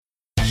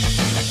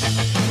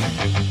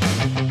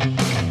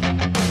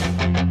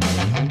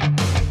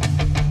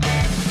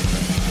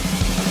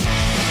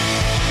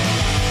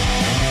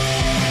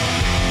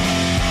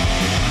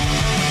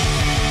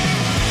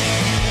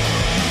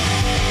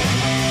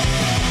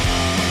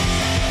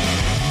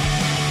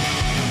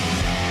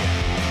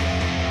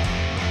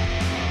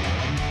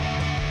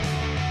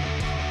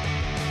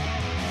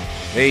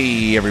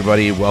Hey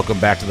everybody, welcome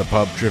back to the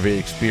Pub Trivia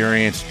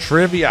Experience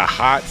Trivia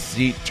Hot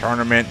Seat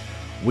Tournament.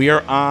 We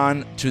are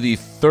on to the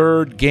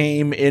third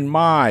game in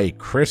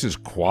Chris's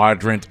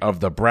quadrant of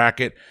the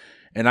bracket,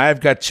 and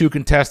I've got two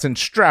contestants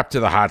strapped to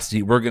the hot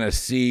seat. We're going to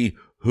see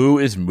who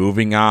is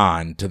moving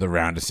on to the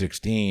round of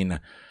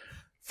 16.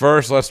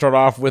 First, let's start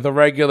off with a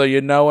regular.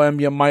 You know him,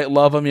 you might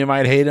love him, you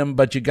might hate him,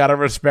 but you got to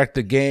respect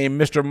the game.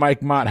 Mr.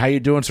 Mike Mott, how you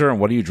doing, sir, and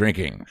what are you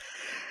drinking?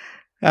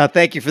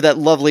 Thank you for that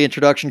lovely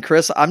introduction,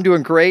 Chris. I'm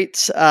doing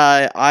great.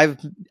 I've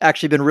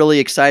actually been really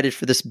excited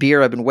for this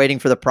beer. I've been waiting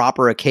for the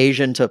proper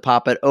occasion to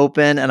pop it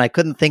open, and I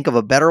couldn't think of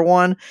a better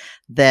one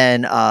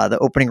than the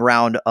opening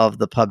round of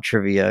the Pub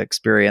Trivia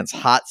Experience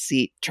Hot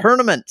Seat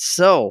Tournament.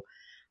 So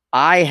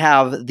I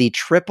have the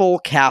Triple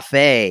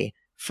Café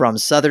from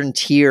Southern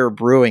Tier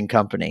Brewing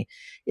Company.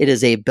 It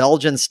is a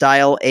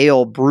Belgian-style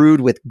ale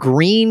brewed with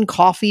green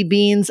coffee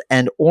beans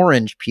and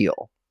orange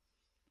peel.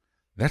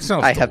 That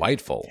sounds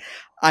delightful.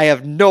 I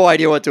have no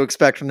idea what to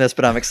expect from this,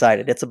 but I'm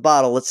excited. It's a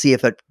bottle. Let's see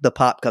if the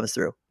pop comes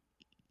through.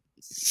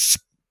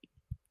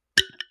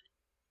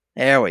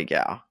 There we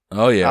go.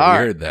 Oh, yeah, All we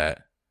right. heard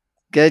that.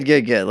 Good.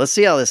 Let's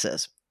see how this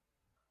is.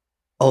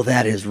 Oh,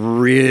 that is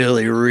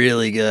really,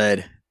 really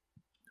good.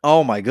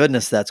 Oh, my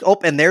goodness.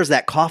 And there's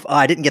that coffee. Oh,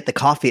 I didn't get the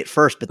coffee at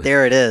first, but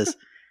there it is.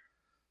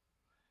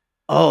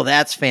 Oh,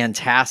 that's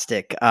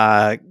fantastic.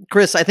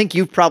 Chris, I think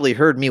you've probably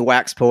heard me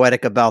wax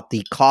poetic about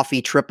the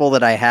coffee triple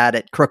that I had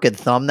at Crooked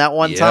Thumb that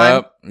one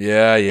time.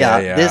 Yeah.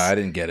 I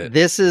didn't get it.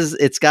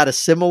 It's got a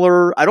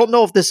similar, I don't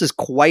know if this is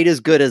quite as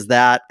good as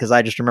that, because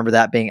I just remember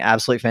that being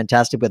absolutely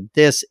fantastic, but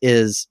this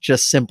is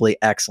just simply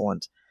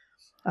excellent.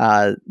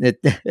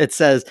 It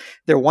says,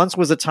 there once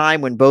was a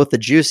time when both the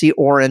juicy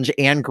orange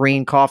and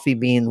green coffee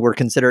bean were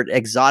considered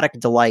exotic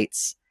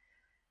delights,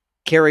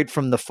 carried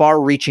from the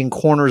far-reaching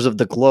corners of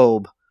the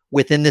globe.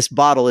 Within this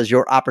bottle is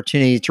your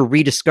opportunity to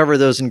rediscover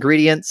those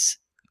ingredients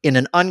in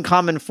an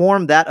uncommon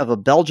form, that of a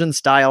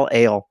Belgian-style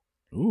ale.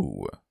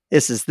 Ooh.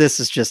 This is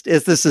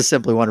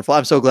simply wonderful.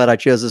 I'm so glad I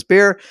chose this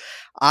beer.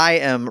 I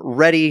am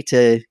ready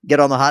to get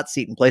on the hot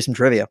seat and play some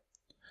trivia.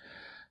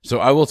 So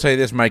I will say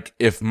this, Mike,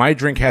 if my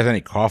drink has any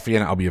coffee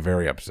in it, I'll be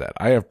very upset.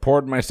 I have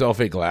poured myself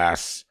a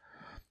glass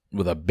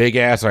with a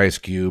big-ass ice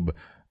cube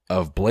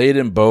of Blade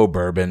and Bow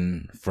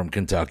bourbon from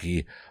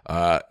Kentucky.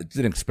 It's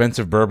an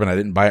expensive bourbon. I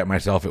didn't buy it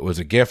myself. It was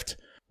a gift,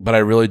 but I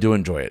really do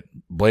enjoy it.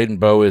 Blade and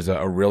Bow is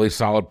a really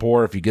solid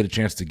pour. If you get a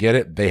chance to get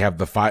it, they have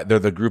they're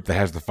the group that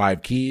has the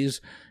 5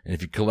 keys. And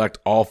if you collect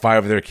all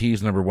 5 of their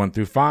keys, number 1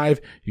 through 5,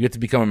 you get to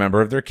become a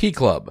member of their key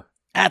club.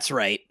 That's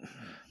right.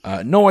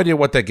 No idea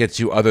what that gets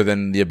you other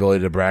than the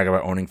ability to brag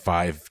about owning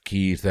 5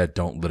 keys that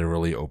don't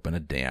literally open a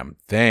damn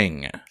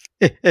thing.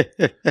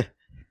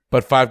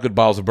 But 5 good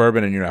bottles of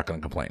bourbon and you're not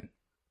going to complain.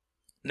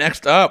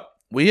 Next up,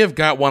 we have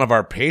got one of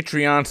our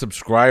Patreon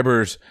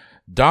subscribers.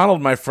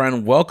 Donald, my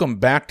friend, welcome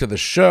back to the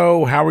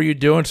show. How are you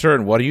doing, sir,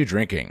 and what are you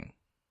drinking?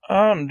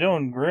 I'm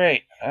doing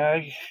great.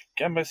 Very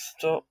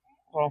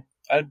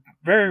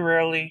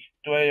rarely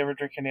do I ever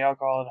drink any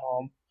alcohol at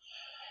home.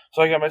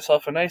 So I got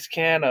myself a nice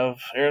can of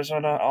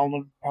Arizona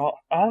Arnold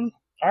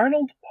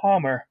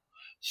Palmer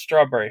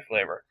strawberry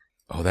flavor.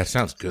 Oh, that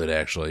sounds good,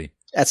 actually.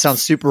 That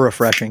sounds super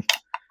refreshing.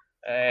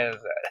 There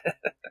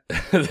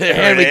we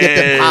get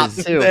the pop,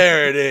 too.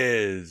 There it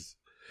is.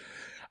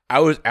 I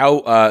was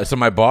out, so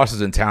my boss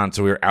is in town,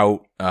 so we were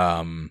out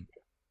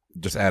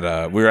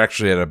we were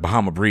actually at a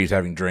Bahama Breeze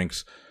having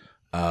drinks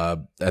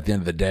at the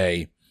end of the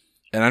day,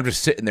 and I'm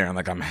just sitting there, and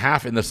I'm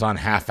half in the sun,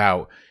 half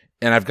out,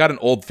 and I've got an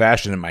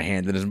old-fashioned in my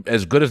hand, and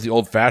as good as the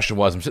old-fashioned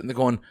was, I'm sitting there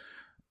going,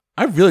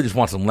 I really just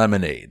want some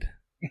lemonade.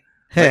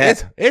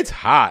 It's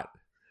hot.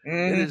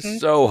 Mm-hmm. It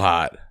is so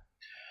hot.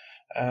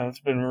 It's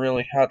been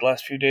really hot the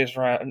last few days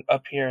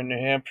up here in New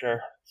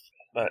Hampshire,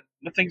 but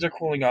things are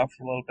cooling off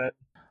a little bit.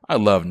 I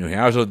love New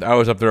Hampshire. I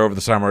was up there over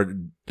the summer.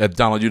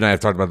 Donald, you and I have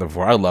talked about that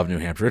before. I love New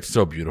Hampshire. It's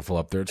so beautiful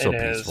up there. It's so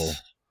peaceful.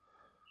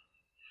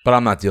 But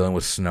I'm not dealing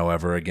with snow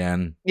ever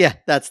again. Yeah,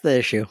 that's the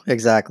issue.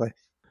 Exactly.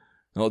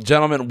 Well,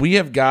 gentlemen, we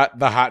have got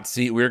the hot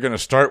seat. We're going to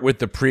start with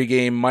the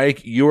pregame.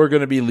 Mike, you are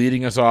going to be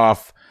leading us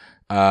off.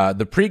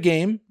 The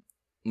pregame,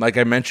 like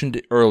I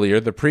mentioned earlier,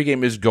 the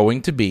pregame is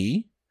going to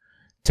be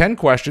 10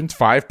 questions,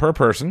 5 per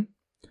person,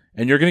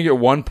 and you're going to get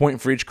 1 point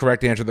for each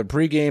correct answer. The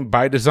pregame,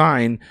 by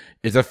design,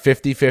 is a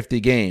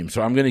 50-50 game.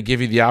 So I'm going to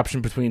give you the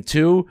option between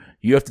 2.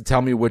 You have to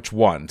tell me which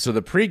one. So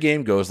the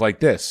pregame goes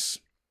like this.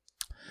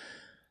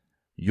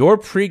 Your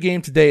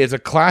pregame today is a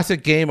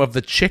classic game of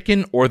the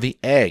chicken or the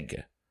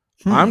egg.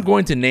 I'm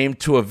going to name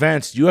 2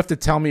 events. You have to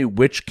tell me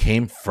which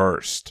came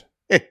first.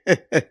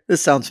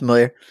 This sounds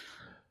familiar.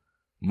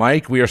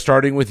 Mike, we are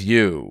starting with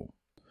you.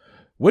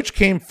 Which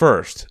came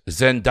first,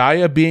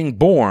 Zendaya being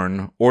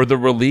born or the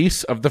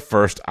release of the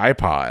first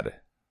iPod?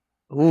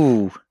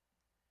 Ooh,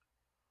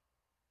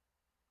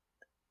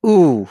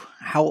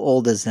 how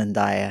old is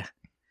Zendaya?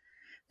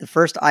 The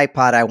first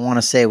iPod, I want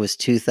to say, was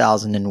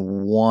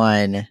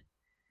 2001.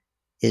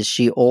 Is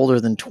she older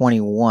than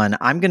 21?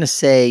 I'm going to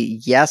say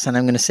yes, and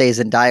I'm going to say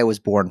Zendaya was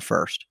born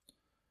first.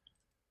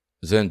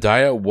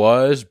 Zendaya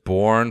was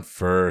born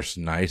first.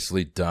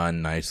 Nicely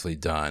done, nicely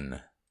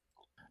done.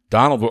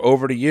 Donald, we're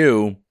over to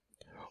you.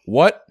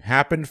 What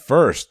happened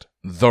first?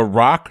 The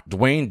Rock,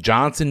 Dwayne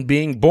Johnson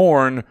being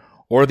born,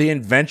 or the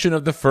invention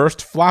of the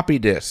first floppy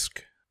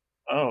disk?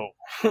 Oh.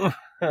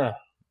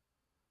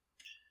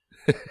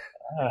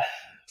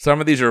 Some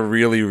of these are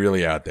really,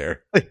 really out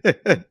there.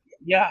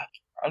 Yeah,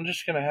 I'm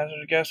just going to hazard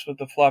a guess with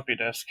the floppy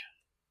disk.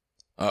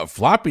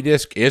 Floppy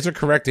disk is a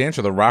correct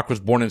answer. The Rock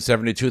was born in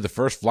 1972. The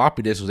first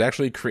floppy disk was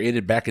actually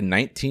created back in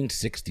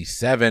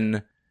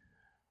 1967.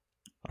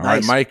 All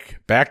right, Mike,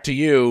 back to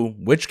you.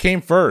 Which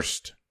came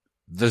first,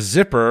 the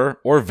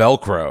zipper or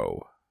Velcro?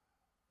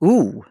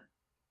 Ooh.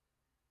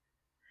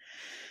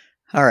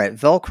 All right.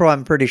 Velcro,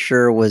 I'm pretty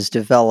sure, was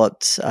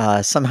developed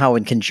somehow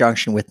in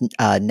conjunction with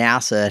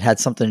NASA. It had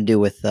something to do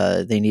with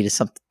they needed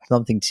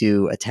something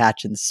to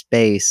attach in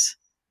space.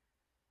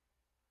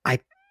 I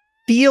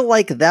feel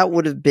like that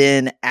would have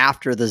been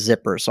after the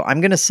zipper. So I'm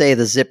going to say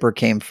the zipper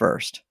came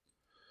first.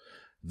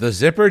 The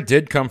zipper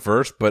did come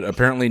first, but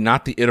apparently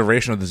not the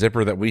iteration of the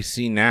zipper that we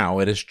see now.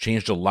 It has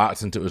changed a lot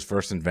since it was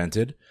first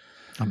invented.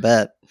 I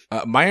bet.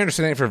 My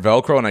understanding for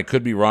Velcro, and I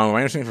could be wrong, my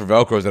understanding for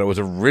Velcro is that it was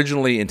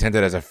originally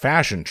intended as a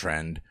fashion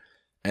trend,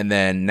 and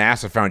then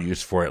NASA found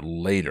use for it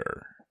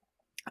later.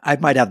 I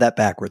might have that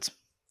backwards.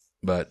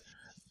 But,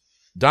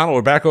 Donald,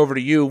 we're back over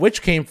to you.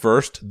 Which came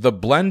first, the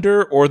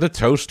blender or the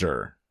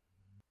toaster?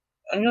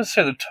 I'm going to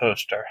say the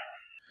toaster.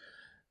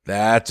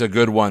 That's a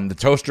good one. The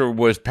toaster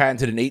was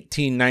patented in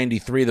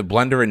 1893, the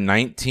blender in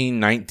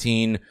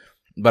 1919.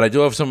 But I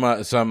do have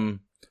some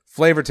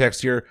flavor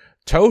text here.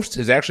 Toast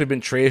has actually been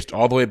traced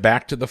all the way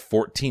back to the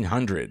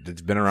 1400s.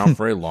 It's been around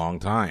for a long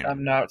time.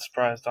 I'm not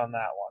surprised on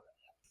that one.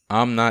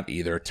 I'm not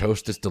either.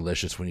 Toast is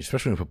delicious,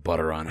 especially when you put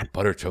butter on it.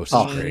 Butter toast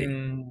is great.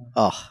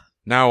 Oh.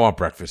 Now I want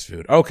breakfast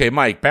food. Okay,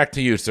 Mike, back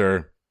to you,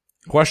 sir.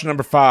 Question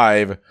number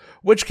 5.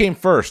 Which came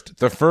first,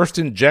 the first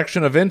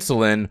injection of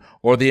insulin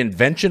or the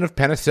invention of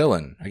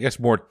penicillin? I guess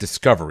more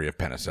discovery of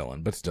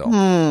penicillin, but still.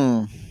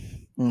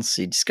 Let's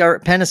see.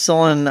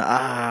 Penicillin,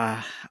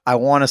 I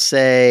want to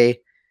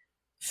say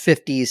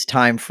 50s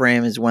time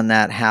frame is when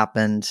that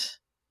happened.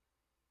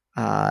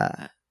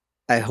 I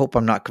hope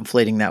I'm not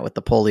conflating that with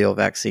the polio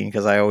vaccine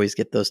because I always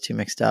get those two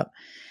mixed up.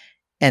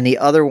 And the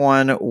other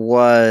one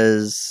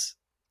was...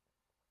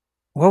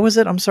 What was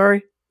it? I'm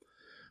sorry?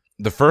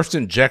 The first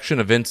injection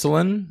of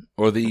insulin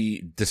or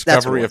the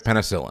discovery of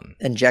penicillin?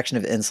 Injection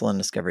of insulin,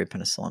 discovery of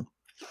penicillin.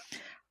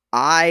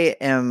 I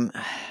am...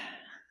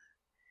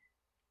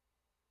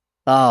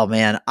 Oh,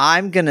 man.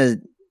 I'm going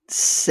to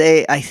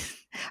say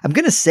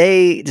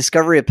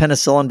discovery of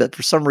penicillin, but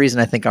for some reason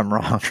I think I'm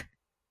wrong.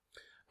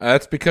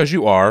 That's because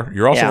you are.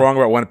 You're also wrong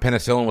about when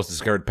penicillin was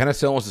discovered.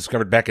 Penicillin was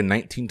discovered back in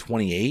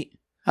 1928.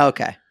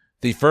 Okay.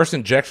 The first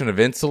injection of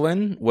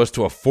insulin was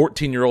to a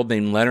 14-year-old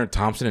named Leonard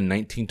Thompson in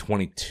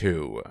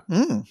 1922.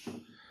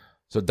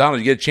 So, Donald,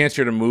 you get a chance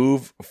here to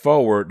move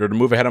forward or to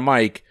move ahead of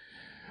Mike.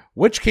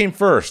 Which came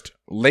first,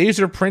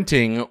 laser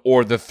printing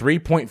or the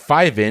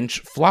 3.5-inch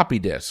floppy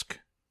disk?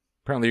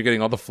 Apparently, you're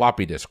getting all the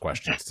floppy disk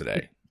questions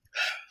today.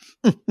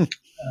 So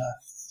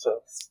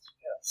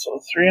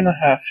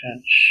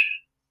 3.5-inch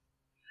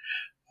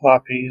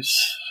floppies.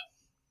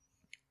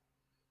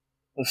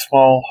 The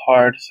small,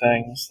 hard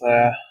things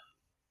there.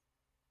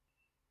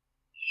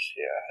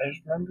 Yeah, I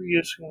remember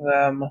using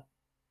them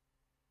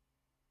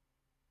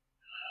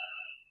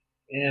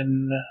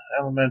in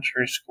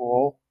elementary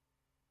school,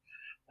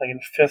 like in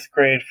 5th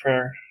grade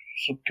for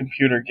some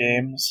computer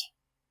games.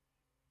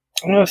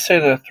 I'm going to say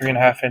the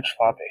 3.5-inch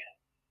floppy.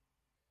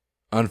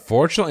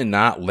 Unfortunately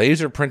not.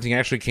 Laser printing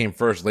actually came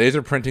first.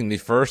 Laser printing, the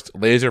first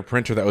laser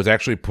printer that was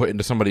actually put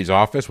into somebody's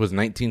office was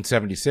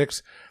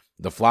 1976.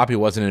 The floppy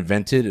wasn't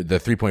invented. The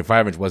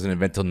 3.5-inch wasn't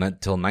invented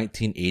until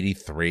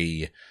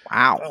 1983.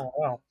 Wow. Oh,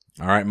 wow.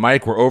 All right,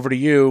 Mike, we're over to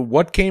you.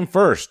 What came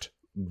first,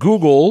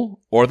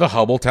 Google or the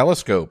Hubble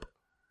telescope?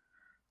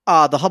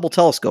 The Hubble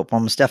telescope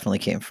almost definitely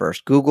came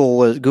first.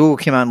 Google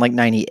came out in like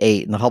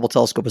 98, and the Hubble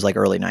telescope was like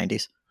early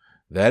 90s.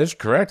 That is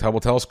correct.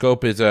 Hubble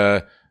telescope is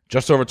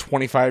just over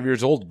 25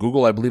 years old.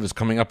 Google, I believe, is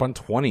coming up on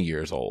 20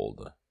 years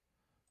old.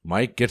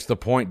 Mike gets the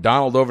point.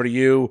 Donald, over to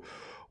you.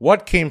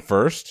 What came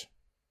first,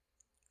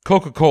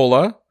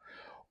 Coca-Cola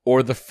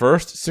or the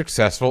first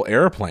successful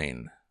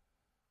airplane?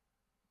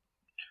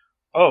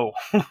 Oh.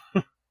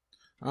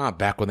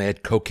 Back when they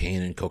had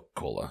cocaine and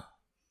Coca-Cola.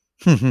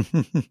 Talk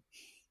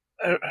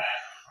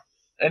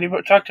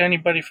to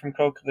anybody from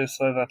Coke, they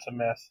say that's a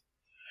myth.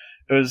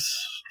 It was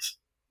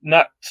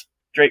not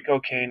straight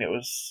cocaine, it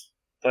was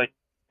like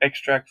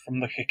extract from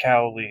the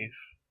cacao leaf.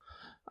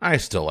 I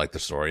still like the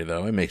story,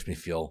 though. It makes me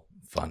feel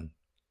fun.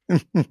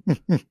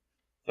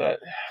 But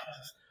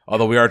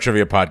although we are a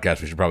trivia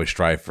podcast, we should probably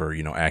strive for,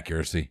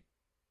 accuracy.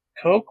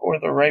 Coke or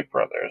the Wright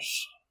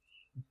brothers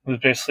was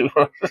basically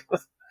what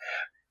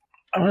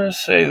I'm going to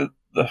say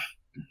the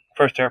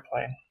first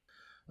airplane.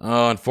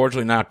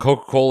 Unfortunately not.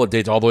 Coca-Cola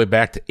dates all the way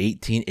back to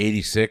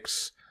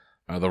 1886.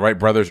 The Wright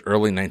brothers,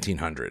 early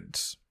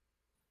 1900s.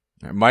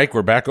 Mike,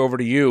 we're back over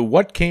to you.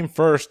 What came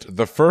first,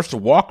 the first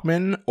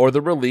Walkman or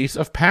the release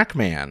of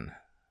Pac-Man?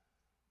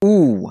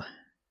 Ooh,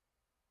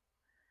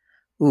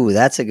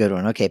 that's a good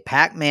one. Okay,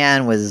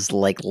 Pac-Man was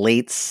like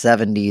late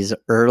 70s,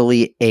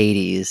 early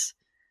 80s.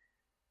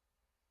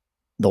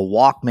 The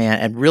Walkman,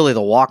 and really the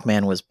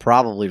Walkman was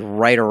probably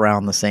right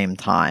around the same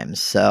time.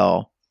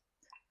 So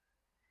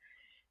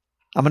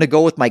I'm going to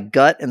go with my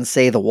gut and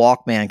say the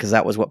Walkman because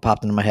that was what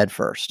popped into my head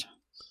first.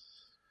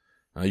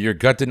 Your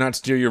gut did not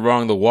steer you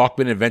wrong. The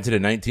Walkman invented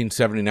in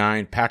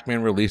 1979.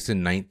 Pac-Man released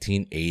in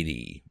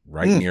 1980.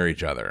 Right near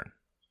each other.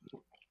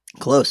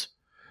 Close.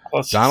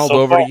 Donald,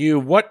 over to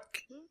you.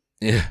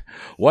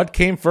 What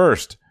came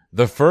first?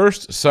 The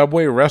first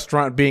Subway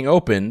restaurant being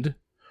opened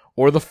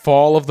or the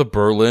fall of the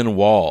Berlin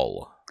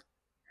Wall?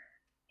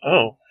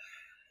 Oh.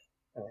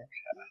 Okay.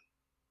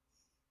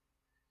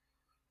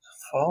 The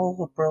fall of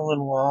the Berlin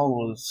Wall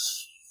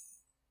was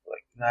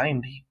like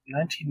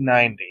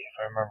 1990, if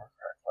I remember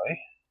correctly.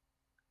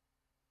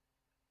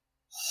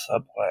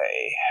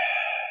 Subway.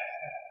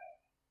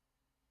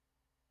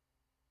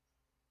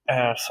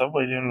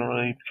 Subway didn't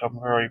really become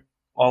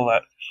all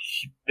that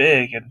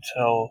big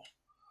until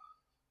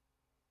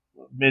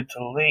mid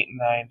to late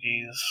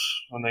 90s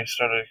when they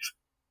started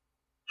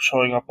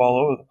showing up all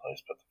over the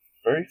place. But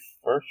the very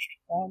first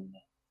one,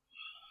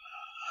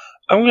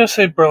 I'm going to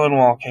say Berlin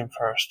Wall came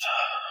first.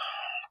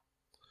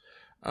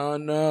 Oh,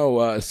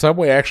 no.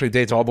 Subway actually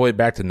dates all the way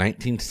back to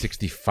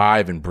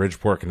 1965 in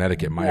Bridgeport,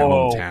 Connecticut, my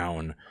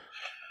hometown.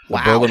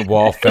 The Berlin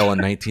Wall fell in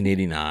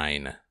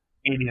 1989.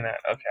 89,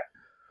 okay.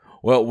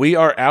 Well, we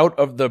are out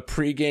of the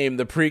pregame.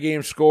 The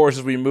pregame scores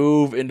as we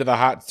move into the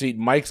hot seat.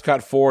 Mike's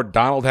got 4.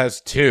 Donald has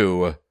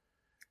 2.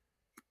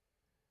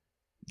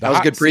 That was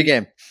a good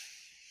pregame.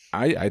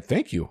 I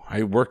thank you.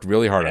 I worked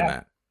really hard on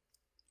that.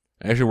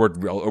 I actually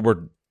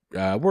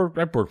I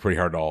worked pretty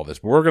hard on all of this,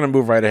 but we're going to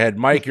move right ahead.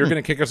 Mike, you're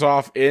going to kick us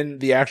off in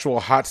the actual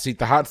hot seat.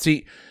 The hot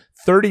seat,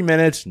 30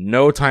 minutes,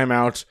 no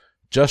timeouts,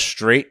 just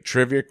straight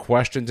trivia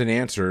questions and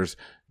answers.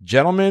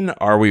 Gentlemen,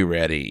 are we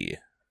ready?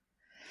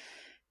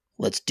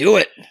 Let's do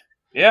it.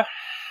 Yeah.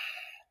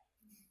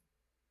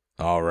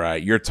 All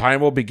right. Your time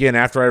will begin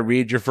after I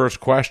read your first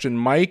question.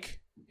 Mike,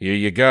 here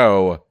you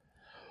go.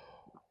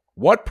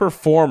 What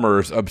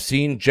performer's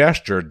obscene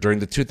gesture during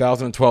the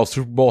 2012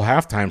 Super Bowl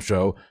halftime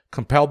show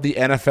compelled the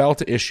NFL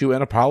to issue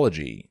an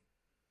apology?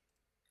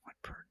 What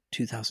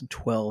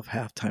 2012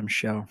 halftime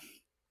show?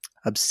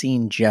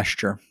 Obscene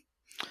gesture.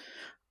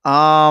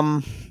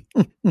 It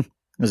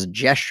was a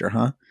gesture,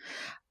 huh?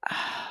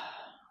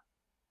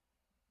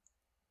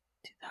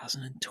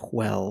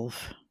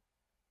 2012.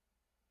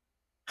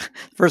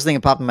 First thing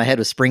that popped in my head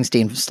was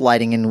Springsteen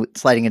sliding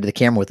into the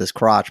camera with his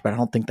crotch, but I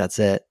don't think that's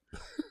it.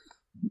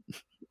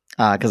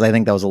 Because I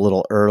think that was a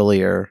little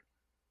earlier.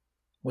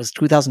 Was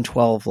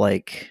 2012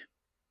 like...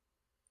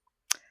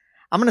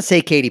 I'm going to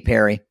say Katy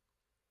Perry.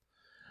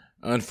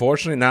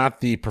 Unfortunately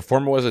not. The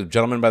performer was a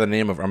gentleman by the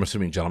name of, I'm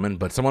assuming gentleman,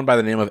 but someone by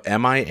the name of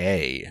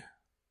MIA.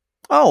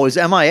 Oh, it was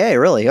MIA,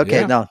 really?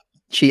 Okay, Yeah. no.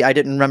 I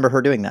didn't remember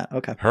her doing that.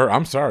 Okay.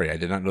 I'm sorry. I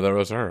did not know that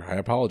was her. I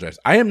apologize.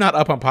 I am not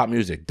up on pop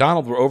music.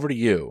 Donald, we're over to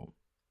you.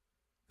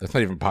 That's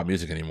not even pop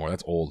music anymore.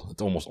 That's old.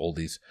 It's almost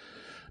oldies.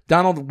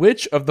 Donald,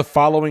 which of the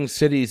following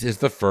cities is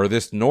the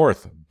furthest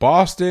north?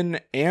 Boston,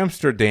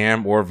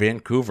 Amsterdam, or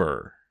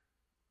Vancouver?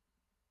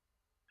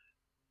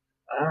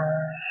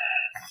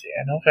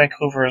 I know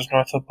Vancouver is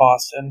north of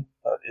Boston,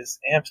 but is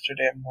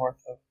Amsterdam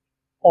north of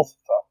both of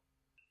them?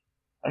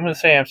 I'm going to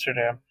say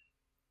Amsterdam.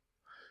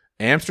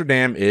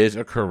 Amsterdam is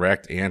a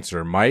correct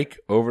answer. Mike,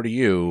 over to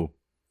you.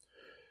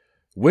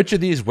 Which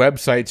of these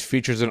websites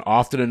features an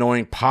often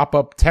annoying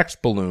pop-up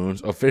text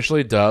balloons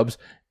officially dubs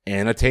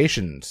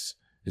annotations?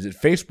 Is it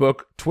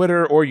Facebook,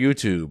 Twitter, or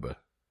YouTube?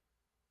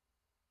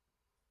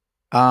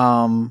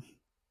 How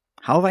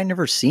have I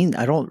never seen?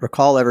 I don't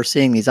recall ever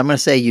seeing these. I'm going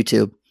to say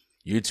YouTube.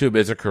 YouTube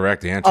is a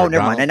correct answer. Oh,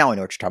 never mind. Now I know what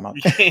you're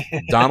talking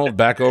about. Donald,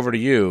 back over to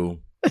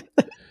you.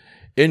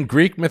 In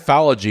Greek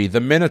mythology, the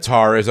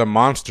Minotaur is a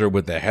monster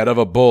with the head of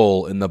a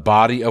bull in the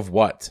body of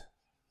what?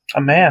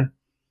 A man.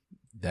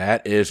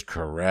 That is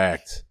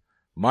correct.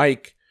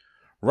 Mike,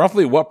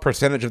 roughly what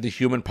percentage of the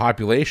human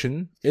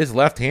population is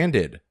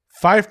left-handed?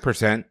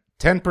 5%,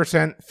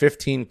 10%,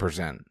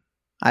 15%?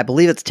 I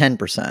believe it's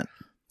 10%.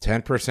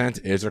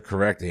 10% is a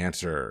correct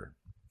answer.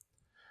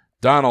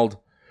 Donald,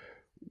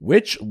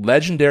 which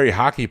legendary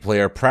hockey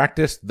player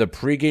practiced the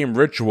pregame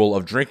ritual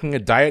of drinking a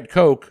Diet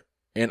Coke,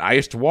 an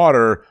iced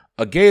water,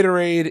 a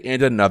Gatorade,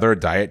 and another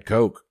Diet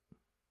Coke?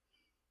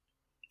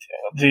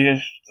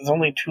 There's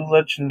only 2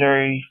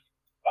 legendary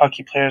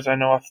hockey players I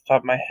know off the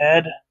top of my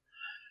head.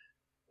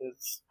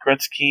 It's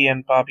Gretzky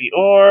and Bobby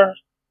Orr.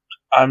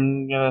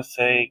 I'm going to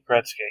say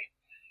Gretzky.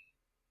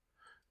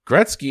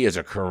 Gretzky is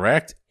a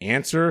correct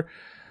answer.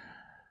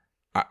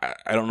 I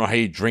don't know how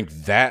you drink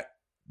that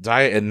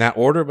diet in that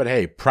order, but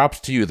hey, props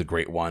to you, the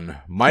great one.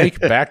 Mike,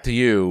 back to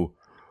you.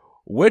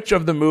 Which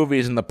of the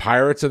movies in the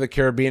Pirates of the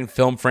Caribbean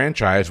film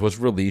franchise was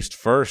released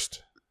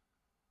first?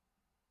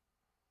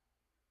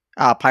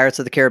 Pirates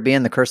of the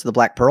Caribbean, The Curse of the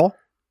Black Pearl?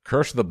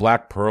 Curse of the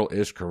Black Pearl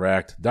is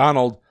correct.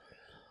 Donald,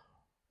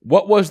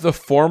 what was the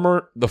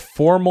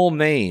formal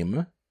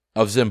name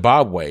of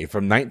Zimbabwe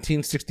from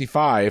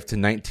 1965 to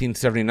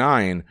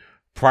 1979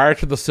 prior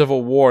to the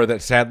Civil War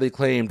that sadly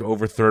claimed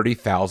over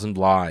 30,000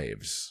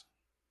 lives?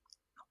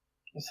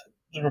 Is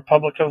it the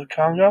Republic of the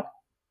Congo?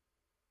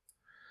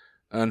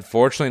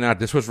 Unfortunately not.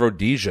 This was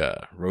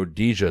Rhodesia.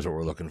 Rhodesia is what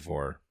we're looking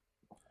for.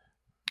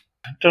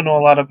 Don't know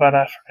a lot about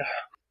Africa.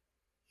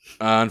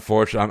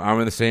 Unfortunately, I'm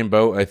in the same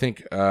boat. I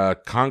think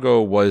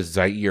Congo was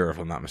Zaire, if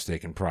I'm not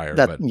mistaken, prior.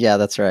 Yeah,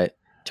 that's right.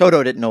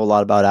 Toto didn't know a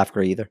lot about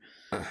Africa either.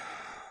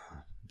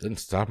 Didn't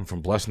stop him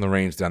from blessing the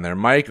rains down there.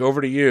 Mike, over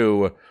to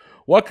you.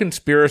 What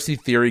conspiracy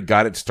theory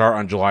got its start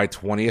on July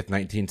 20th,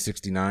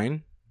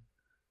 1969?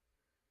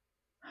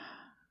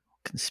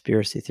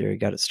 Conspiracy theory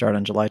got its start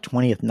on July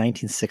 20th,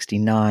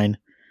 1969.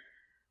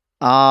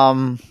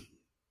 I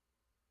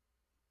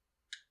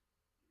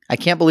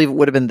can't believe it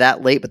would have been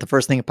that late, but the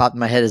first thing that popped in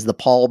my head is the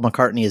Paul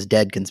McCartney is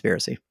dead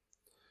conspiracy.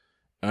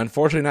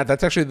 Unfortunately not.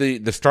 That's actually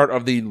the start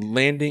of the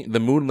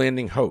moon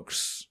landing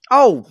hoax.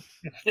 Oh,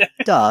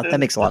 duh. That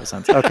makes a lot of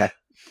sense. Okay.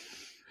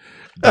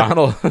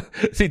 Donald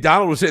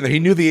was sitting there. He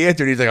knew the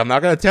answer. And he's like, I'm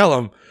not going to tell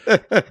him.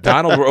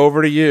 Donald, we're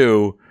over to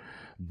you.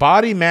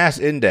 Body mass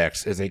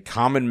index is a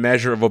common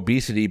measure of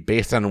obesity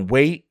based on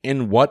weight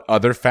and what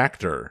other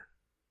factor?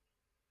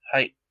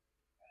 Height.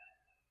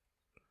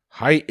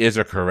 Height is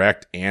a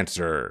correct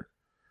answer.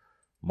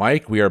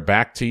 Mike, we are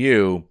back to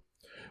you.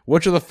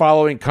 Which of the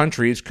following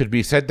countries could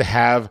be said to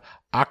have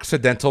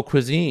Occidental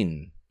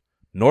cuisine?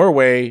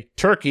 Norway,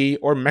 Turkey,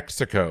 or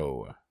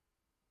Mexico?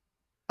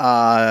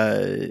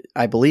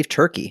 I believe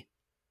Turkey.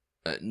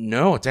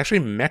 No, it's actually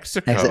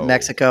Mexico. Is it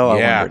Mexico?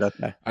 Yeah. I wondered.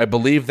 Okay. I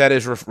believe that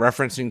is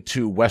referencing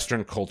to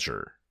Western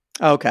culture.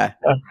 Okay.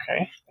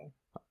 Okay.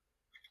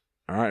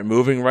 All right,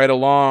 moving right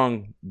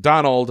along.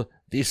 Donald,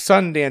 the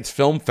Sundance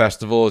Film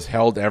Festival is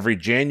held every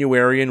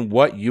January in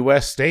what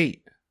U.S.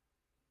 state?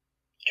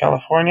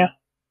 California?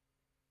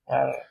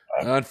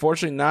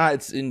 Unfortunately not.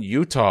 It's in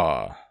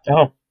Utah.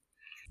 Oh.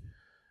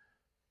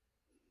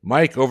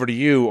 Mike, over to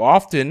you.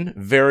 Often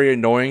very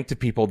annoying to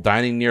people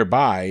dining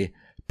nearby,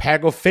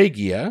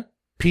 pagophagia,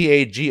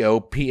 P-A-G-O-P-H-A-G-I-A,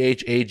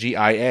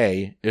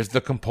 is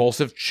the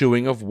compulsive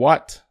chewing of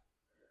what?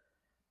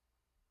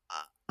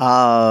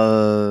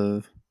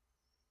 Often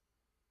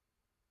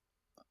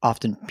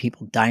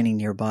people dining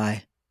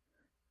nearby.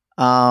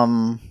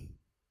 I'm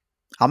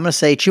going to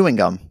say chewing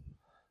gum.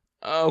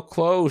 Oh,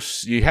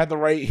 close. You had the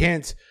right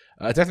hint.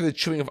 It's actually the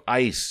chewing of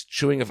ice.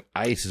 Chewing of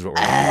ice is what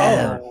we're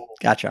looking for.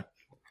 Gotcha.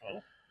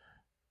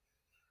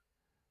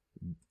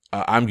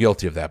 I'm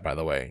guilty of that, by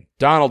the way.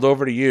 Donald,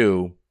 over to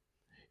you.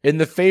 In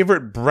the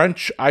favorite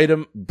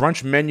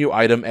brunch menu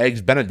item,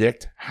 Eggs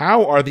Benedict,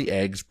 how are the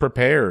eggs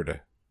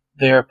prepared?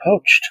 They are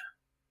poached.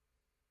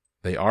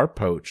 They are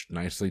poached.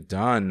 Nicely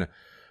done.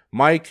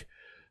 Mike,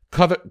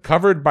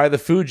 covered by the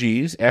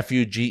Fugees,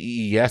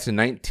 F-U-G-E-E-S, in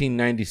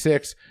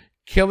 1996,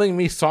 Killing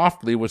Me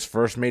Softly was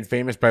first made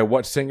famous by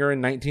what singer in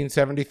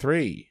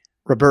 1973?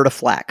 Roberta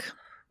Flack.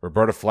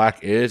 Roberta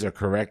Flack is a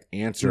correct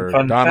answer.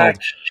 Fun Donald,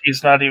 fact,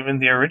 she's not even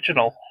the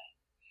original.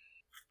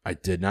 I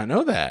did not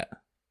know that.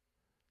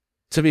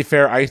 To be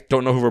fair, I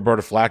don't know who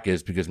Roberta Flack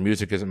is because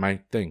music isn't my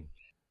thing.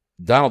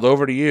 Donald,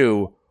 over to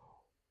you.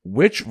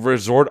 Which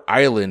resort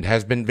island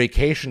has been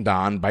vacationed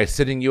on by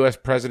sitting U.S.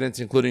 presidents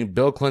including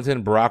Bill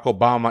Clinton, Barack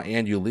Obama,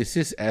 and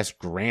Ulysses S.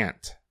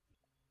 Grant?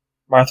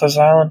 Martha's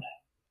Island?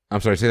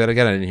 I'm sorry, say that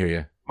again. I didn't hear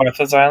you.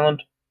 Martha's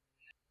Island?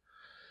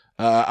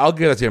 I'll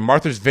give it to you.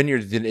 Martha's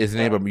Vineyard is the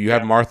name of it. You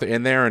have Martha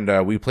in there,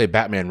 and we play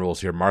Batman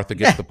rules here. Martha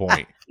gets the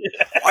point.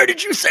 Why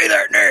did you say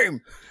that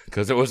name?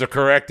 Because it was a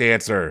correct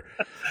answer.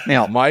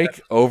 Now, Mike,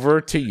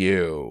 over to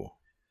you.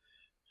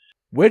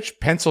 Which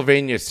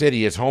Pennsylvania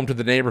city is home to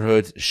the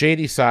neighborhoods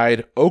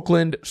Shadyside,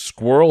 Oakland,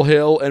 Squirrel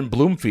Hill, and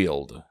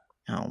Bloomfield?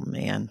 Oh,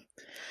 man.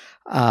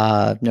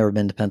 I've never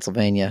been to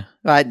Pennsylvania.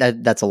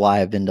 That's a lie.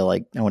 I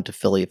went to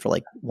Philly for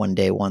one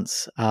day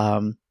once.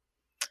 And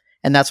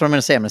that's what I'm going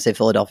to say. I'm going to say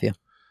Philadelphia.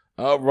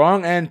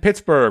 Wrong, and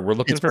Pittsburgh. We're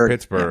looking for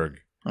Pittsburgh.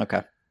 Yeah.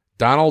 Okay.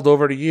 Donald,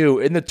 over to you.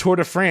 In the Tour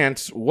de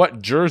France,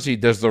 what jersey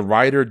does the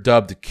rider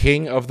dubbed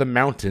King of the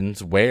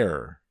Mountains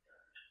wear?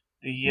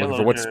 The yellow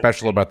For what's jersey.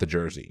 special about the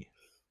jersey?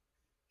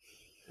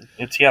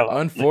 It's yellow.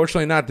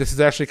 Unfortunately not. This is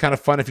actually kind of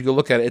fun if you go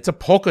look at it. It's a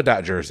polka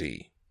dot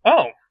jersey.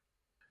 Oh.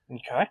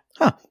 Okay.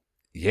 Huh.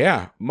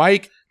 Yeah.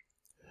 Mike,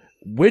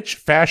 which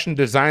fashion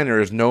designer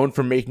is known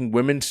for making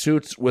women's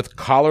suits with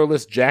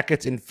collarless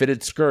jackets and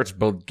fitted skirts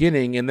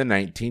beginning in the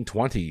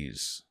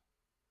 1920s?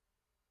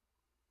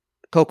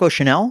 Coco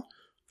Chanel?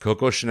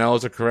 Coco Chanel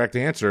is a correct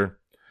answer.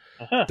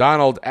 Uh-huh.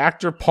 Donald,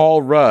 actor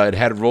Paul Rudd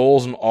had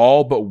roles in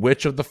all but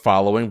which of the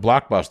following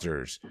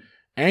blockbusters?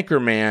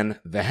 Anchorman,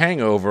 The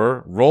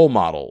Hangover, Role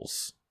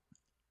Models.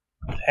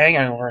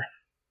 Hangover.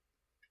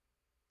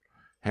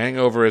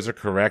 Hangover is a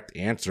correct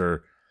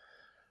answer.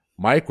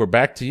 Mike, we're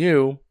back to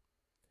you.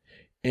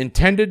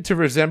 Intended to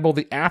resemble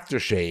the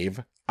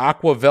aftershave,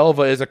 Aqua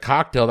Velva is a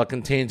cocktail that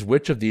contains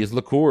which of these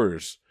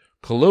liqueurs?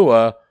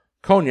 Kahlua,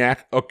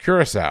 Cognac, or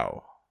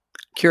Curacao?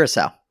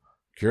 Curacao.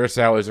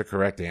 Curacao is a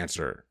correct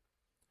answer.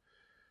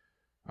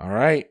 All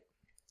right.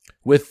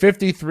 With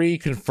 53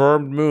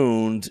 confirmed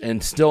moons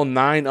and still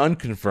 9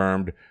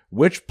 unconfirmed,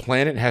 which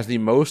planet has the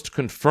most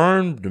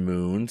confirmed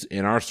moons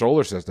in our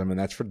solar system? And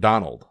that's for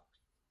Donald.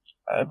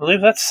 I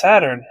believe that's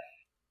Saturn.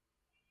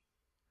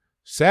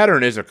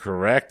 Saturn is a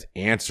correct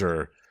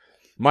answer.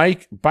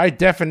 Mike, by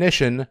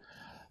definition,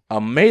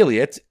 a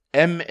maillot,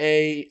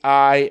 M-A-I-L-L-O-T,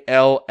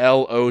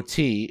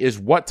 is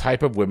what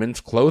type of women's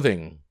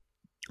clothing?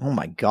 Oh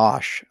my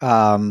gosh.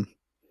 I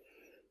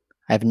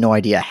have no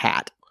idea.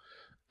 Hat.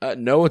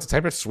 No, it's a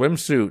type of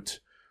swimsuit.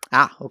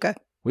 Ah, okay.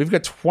 We've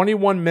got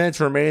 21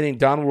 minutes remaining.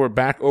 Donald, we're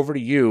back over to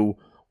you.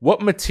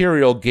 What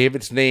material gave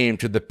its name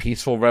to the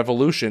peaceful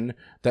revolution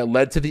that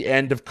led to the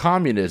end of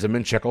communism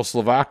in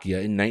Czechoslovakia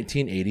in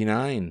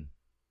 1989?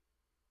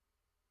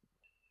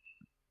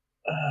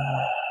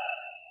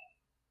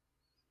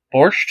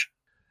 Borscht?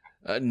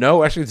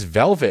 No, actually, it's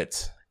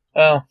velvet.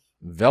 Oh.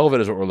 Velvet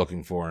is what we're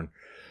looking for.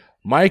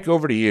 Mike,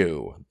 over to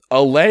you.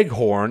 A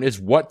leghorn is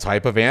what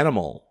type of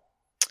animal?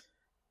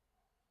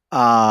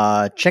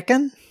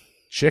 Chicken?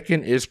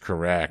 Chicken is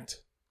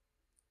correct.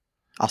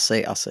 I'll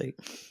say.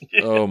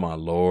 Oh, my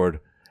Lord.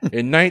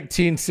 In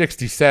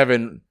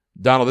 1967,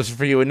 Donald, this is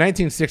for you. In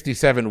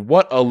 1967,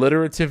 what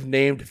alliterative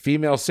named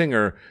female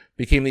singer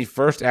became the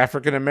first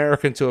African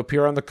American to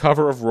appear on the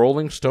cover of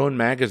Rolling Stone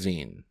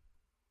magazine?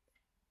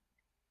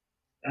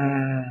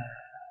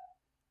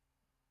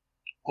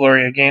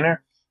 Gloria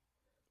Gaynor?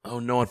 Oh,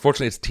 no.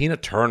 Unfortunately, it's Tina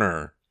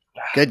Turner.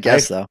 Good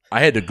guess, though. I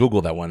had to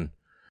Google that one.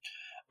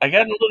 I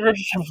got an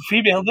alliterative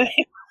female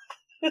name.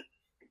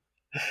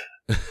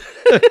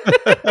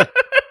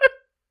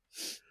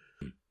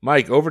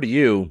 Mike, over to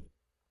you.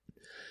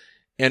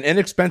 An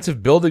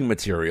inexpensive building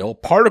material,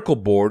 particle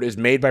board is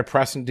made by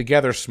pressing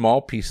together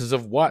small pieces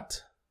of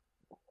what?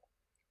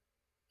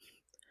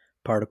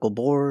 Particle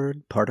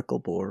board.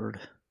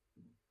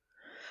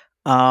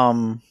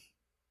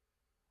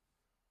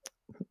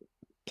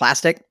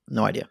 Plastic?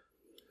 No idea.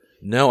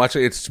 No,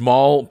 actually, it's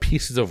small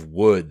pieces of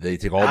wood. They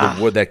take all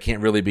the wood that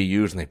can't really be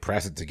used and they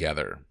press it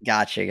together.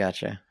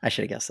 Gotcha. I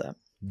should have guessed that.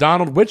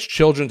 Donald, which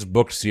children's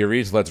book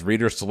series lets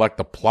readers select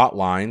the plot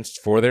lines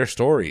for their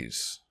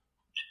stories?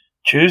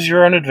 Choose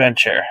Your Own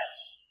Adventure.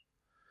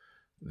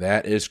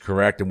 That is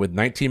correct. And with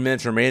 19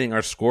 minutes remaining,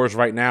 our scores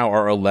right now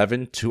are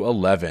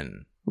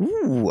 11-11.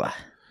 Ooh.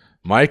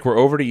 Mike, we're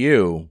over to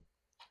you.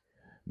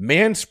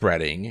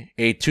 Manspreading,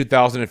 a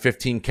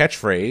 2015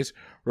 catchphrase,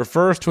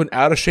 refers to an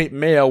out-of-shape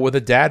male with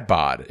a dad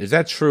bod. Is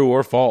that true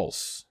or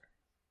false?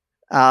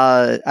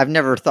 I've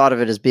never thought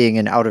of it as being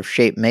an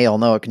out-of-shape male.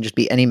 No, it can just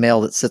be any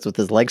male that sits with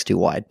his legs too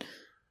wide.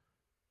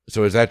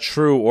 So is that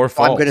true or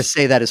false? I'm going to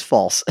say that is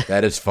false.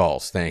 That is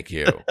false. Thank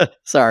you.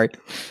 Sorry.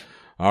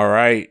 All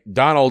right.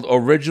 Donald,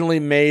 originally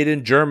made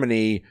in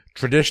Germany,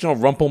 traditional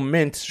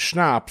Rumpelmint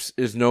schnapps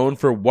is known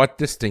for what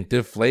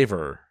distinctive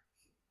flavor?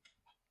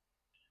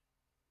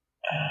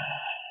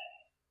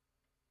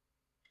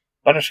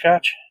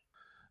 Butterscotch?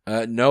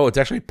 No, it's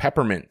actually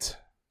peppermint.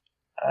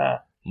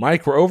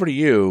 Mike, we're over to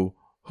you.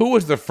 Who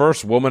was the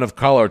first woman of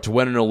color to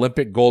win an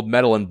Olympic gold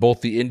medal in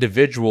both the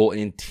individual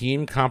and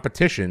team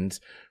competitions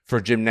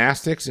for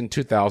gymnastics in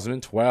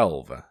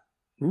 2012?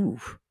 Ooh.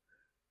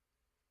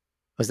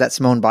 Was that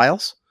Simone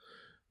Biles?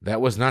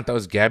 That was not. That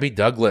was Gabby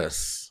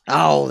Douglas.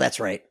 Oh, that's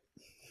right.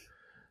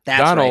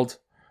 Donald,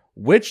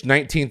 which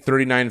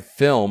 1939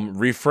 film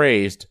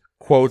rephrased,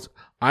 quote,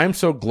 "I'm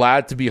so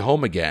glad to be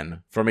home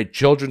again" from a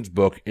children's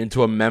book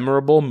into a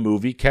memorable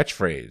movie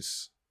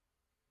catchphrase?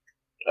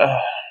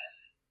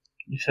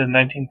 You said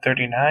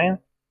 1939?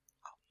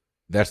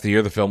 That's the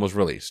year the film was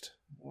released.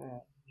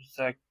 Is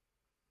that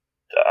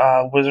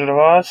Wizard of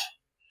Oz?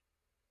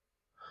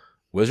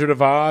 Wizard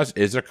of Oz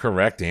is a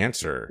correct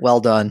answer. Well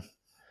done.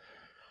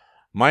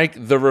 Mike,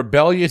 the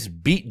rebellious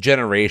Beat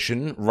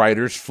Generation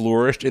writers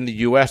flourished in the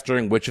U.S.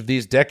 during which of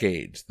these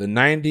decades? The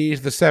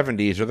 90s, the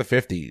 70s, or the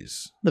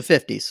 50s? The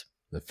 50s.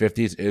 The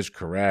 50s is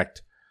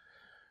correct.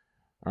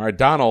 All right,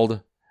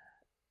 Donald.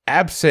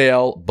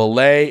 Abseil,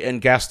 belay,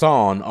 and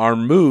Gaston are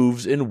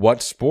moves in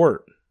what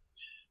sport?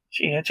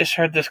 Gee, I just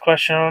heard this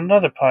question on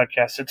another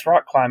podcast. It's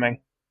rock climbing.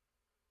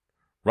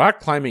 Rock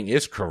climbing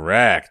is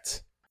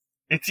correct.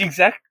 It's the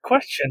exact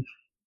question.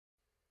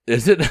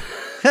 Is it?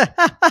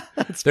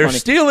 They're funny.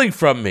 stealing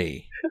from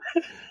me.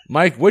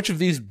 Mike, which of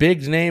these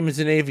big names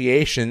in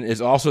aviation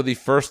is also the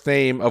first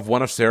name of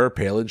one of Sarah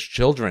Palin's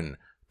children?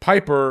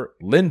 Piper,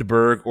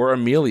 Lindbergh, or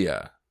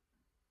Amelia?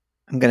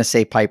 I'm going to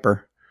say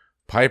Piper.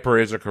 Piper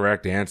is a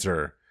correct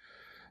answer.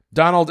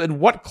 Donald, in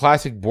what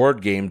classic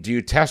board game do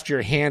you test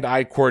your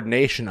hand-eye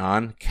coordination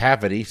on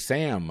Cavity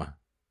Sam?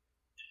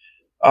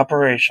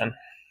 Operation.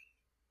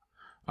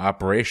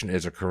 Operation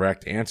is a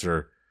correct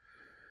answer.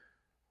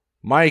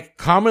 Mike,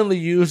 commonly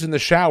used in the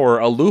shower,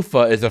 a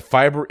loofah is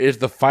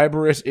the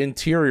fibrous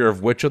interior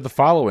of which of the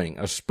following?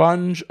 A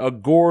sponge, a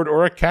gourd,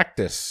 or a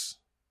cactus?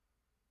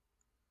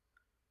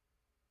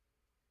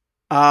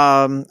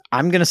 I'm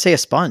going to say a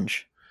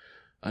sponge.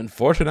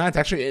 Unfortunately, it's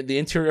actually the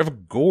interior of a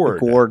gourd. A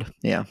gourd,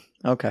 yeah.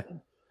 Okay.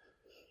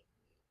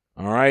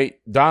 All right.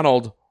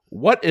 Donald,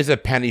 What is a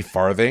penny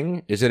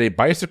farthing? Is it a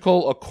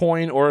bicycle, a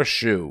coin, or a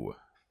shoe?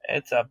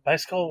 It's a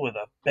bicycle with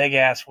a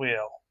big-ass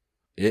wheel.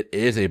 It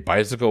is a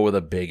bicycle with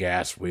a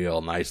big-ass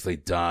wheel. Nicely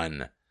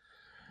done.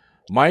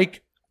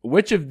 Mike,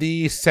 which of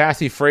these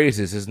sassy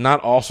phrases is not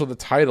also the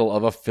title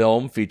of a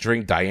film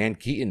featuring Diane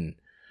Keaton?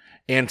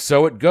 And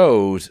so it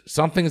goes,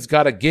 something's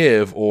gotta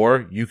give,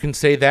 or you can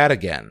say that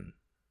again.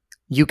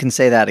 You can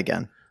say that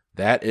again.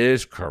 That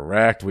is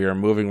correct. We are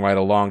moving right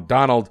along.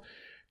 Donald,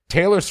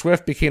 Taylor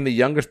Swift became the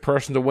youngest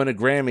person to win a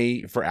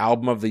Grammy for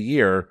Album of the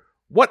Year.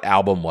 What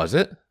album was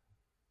it?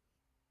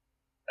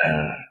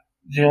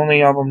 The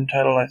only album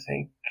title I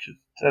think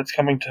that's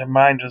coming to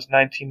mind is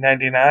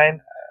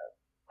 1999.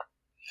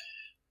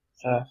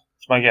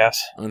 That's my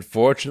guess.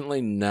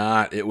 Unfortunately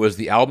not. It was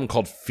the album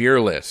called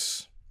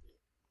Fearless.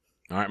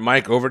 All right,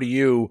 Mike, over to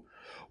you.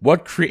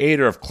 What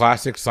creator of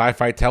classic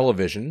sci-fi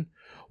television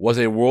was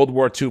a World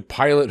War II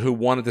pilot who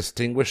won a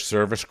Distinguished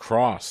Service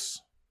Cross?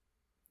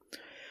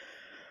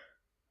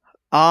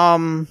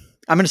 I'm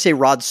going to say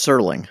Rod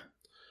Serling.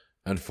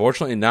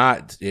 Unfortunately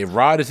not.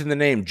 Rod is in the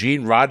name.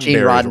 Gene Roddenberry.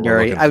 Gene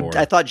Roddenberry.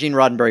 I thought Gene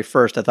Roddenberry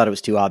first. I thought it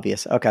was too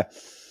obvious. Okay.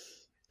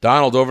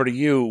 Donald, over to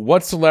you.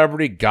 What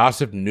celebrity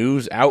gossip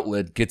news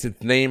outlet gets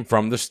its name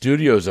from the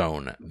Studio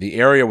Zone, the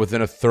area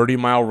within a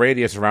 30-mile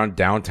radius around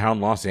downtown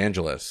Los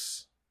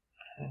Angeles?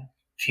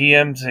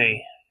 TMZ.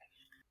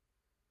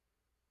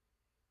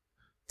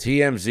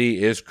 TMZ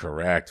is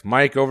correct.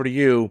 Mike, over to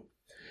you.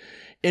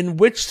 In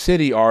which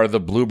city are the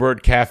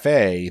Bluebird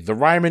Cafe, the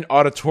Ryman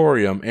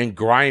Auditorium, and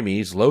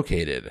Grimey's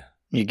located?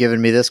 You're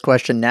giving me this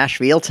question,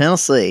 Nashville,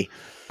 Tennessee.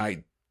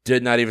 I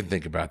did not even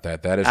think about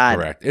that. That is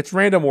correct. It's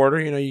random order.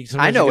 You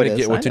sometimes you gotta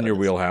get what's in your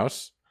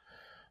wheelhouse.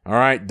 All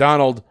right,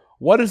 Donald,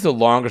 what is the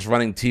longest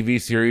running TV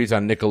series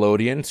on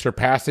Nickelodeon,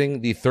 surpassing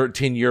the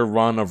 13-year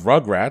run of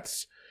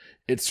Rugrats?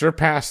 It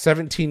surpassed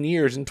 17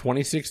 years in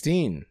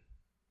 2016.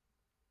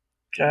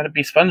 Gotta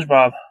be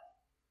SpongeBob.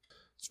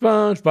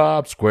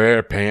 SpongeBob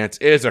SquarePants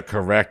is a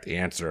correct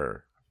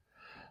answer.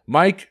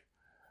 Mike,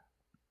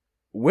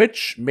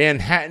 which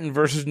Manhattan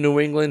versus New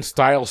England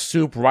style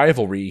soup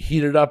rivalry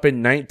heated up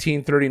in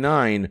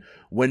 1939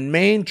 when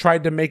Maine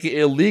tried to make it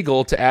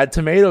illegal to add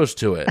tomatoes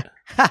to it?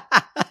 I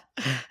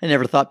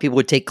never thought people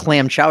would take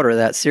clam chowder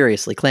that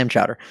seriously. Clam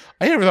chowder.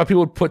 I never thought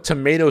people would put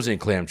tomatoes in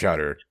clam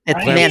chowder.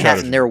 It's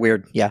Manhattan. They're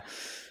weird. Yeah.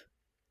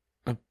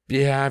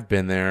 Yeah, I've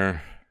been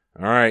there.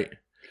 All right.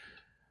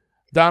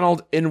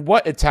 Donald, in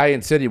what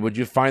Italian city would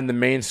you find the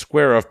main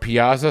square of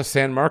Piazza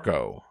San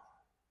Marco?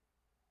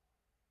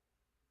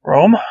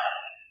 Rome?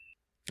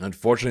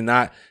 Unfortunately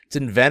not. It's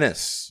in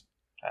Venice.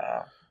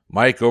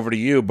 Mike, over to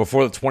you.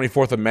 Before the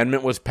 24th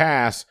Amendment was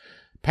passed,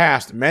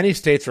 many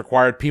states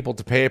required people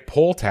to pay a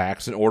poll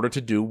tax in order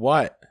to do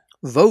what?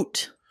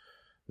 Vote.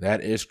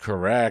 That is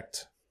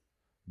correct.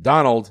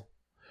 Donald,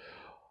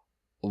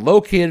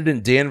 located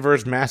in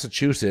Danvers,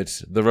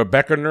 Massachusetts, the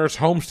Rebecca Nurse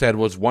homestead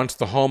was once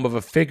the home of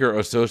a figure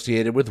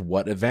associated with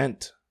what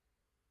event?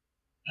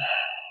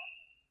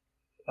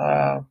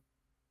 The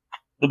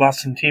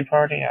Boston Tea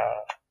Party?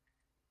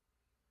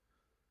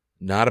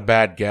 Not a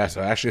bad guess.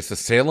 Actually, it's the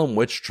Salem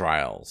Witch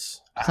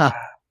Trials. Huh.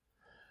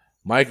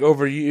 Mike,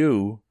 over to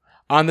you.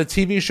 On the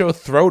TV show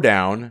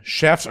Throwdown,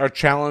 chefs are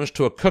challenged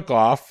to a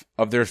cook-off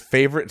of their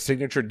favorite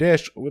signature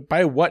dish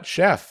by what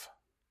chef?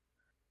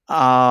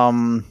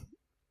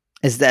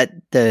 Is that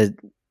the?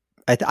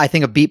 I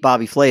think a Beat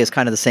Bobby Flay is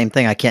kind of the same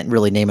thing. I can't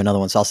really name another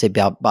one, so I'll say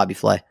Bobby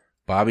Flay.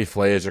 Bobby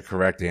Flay is a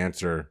correct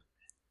answer.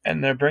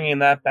 And they're bringing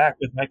that back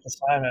with Michael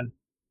Simon.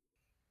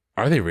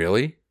 Are they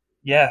really?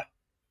 Yeah.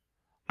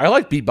 I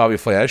like Beat Bobby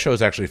Flay. That show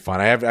is actually fun.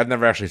 I've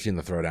never actually seen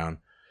the Throwdown.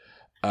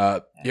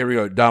 Here we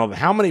go, Donald.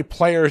 How many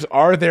players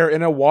are there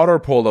in a water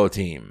polo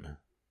team?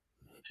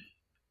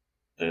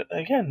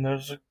 Again,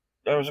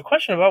 there was a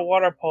question about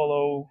water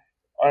polo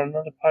on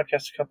another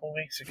podcast a couple of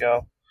weeks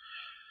ago.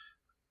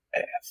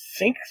 I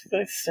think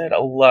they said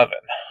 11.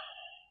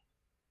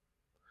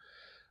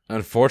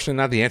 Unfortunately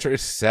not. The answer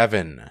is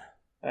 7.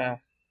 Yeah.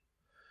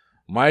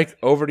 Mike,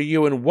 over to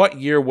you. In what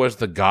year was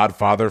The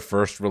Godfather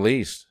first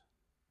released?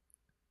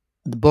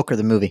 The book or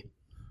the movie?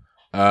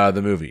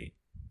 The movie.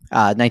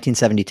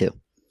 1972.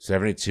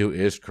 72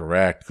 is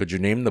correct. Could you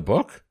name the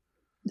book?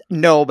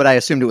 No, but I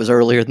assumed it was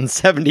earlier than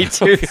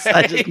 72. Okay. So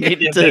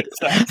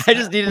I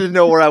just needed to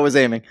know where I was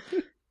aiming.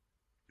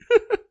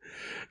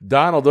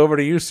 Donald, over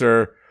to you,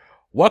 sir.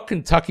 What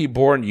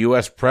Kentucky-born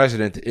U.S.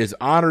 president is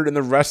honored in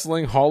the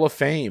Wrestling Hall of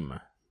Fame?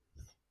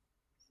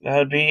 That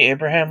would be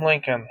Abraham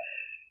Lincoln.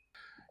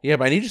 Yeah,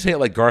 but I need you to say it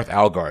like Garth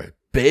Algar.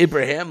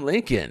 Abraham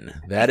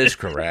Lincoln. That is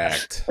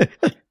correct.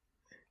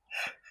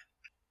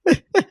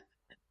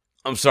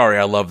 I'm sorry,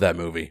 I love that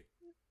movie.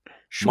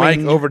 Mike,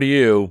 over to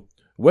you.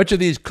 Which of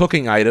these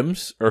cooking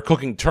items or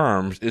cooking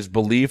terms is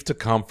believed to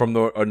come from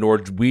a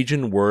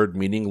Norwegian word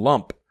meaning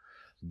lump?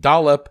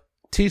 Dollop,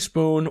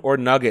 teaspoon, or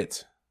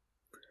nugget?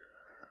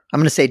 I'm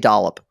going to say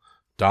dollop.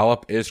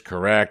 Dollop is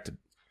correct.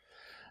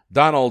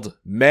 Donald,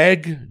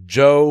 Meg,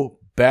 Joe,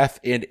 Beth,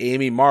 and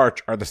Amy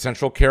March are the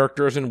central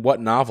characters in what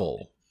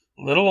novel?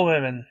 Little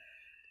Women.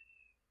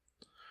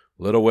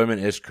 Little Women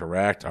is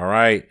correct. All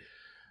right.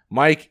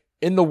 Mike,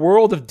 in the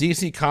world of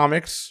DC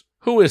Comics,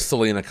 who is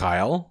Selena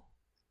Kyle?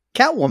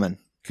 Catwoman.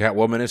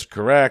 Catwoman is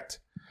correct.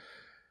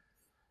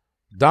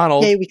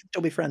 Donald. Yay, we can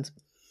still be friends.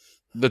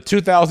 The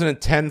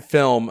 2010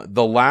 film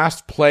The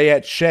Last Play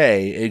at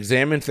Shea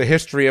examines the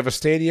history of a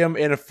stadium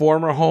and a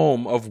former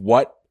home of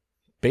what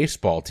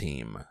baseball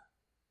team?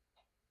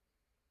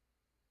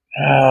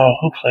 Oh,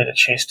 who played at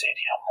Shea Stadium?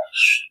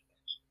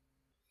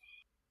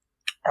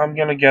 I'm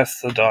going to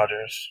guess the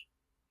Dodgers.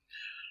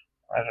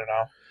 I don't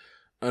know.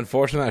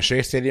 Unfortunately,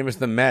 Shea Stadium is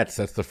the Mets.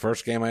 That's the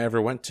first game I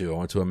ever went to. I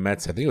went to a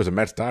Mets. I think it was a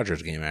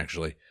Mets-Dodgers game,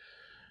 actually.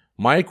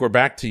 Mike, we're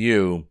back to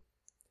you.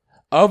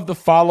 Of the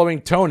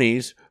following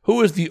Tonys,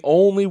 who is the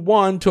only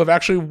one to have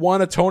actually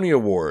won a Tony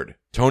Award?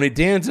 Tony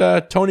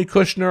Danza, Tony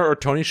Kushner, or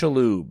Tony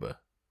Shalhoub?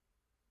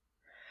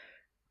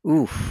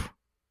 Oof.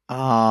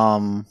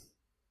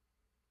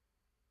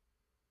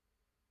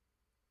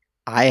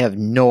 I have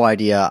no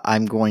idea.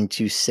 I'm going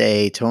to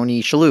say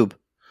Tony Shalhoub.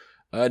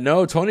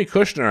 No, Tony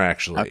Kushner,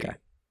 actually. Okay.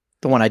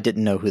 The one I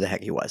didn't know who the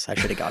heck he was. I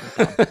should have gotten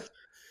it down.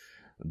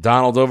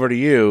 Donald, over to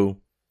you.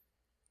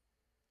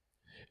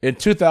 In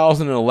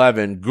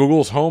 2011,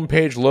 Google's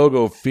homepage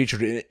logo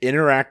featured an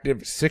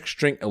interactive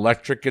 6-string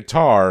electric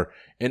guitar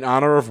in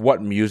honor of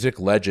what music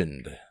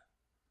legend?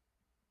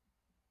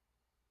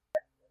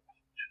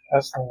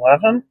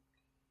 2011?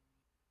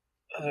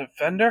 Was it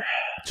Fender?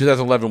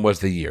 2011 was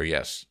the year,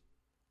 yes.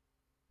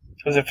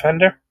 Was it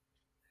Fender?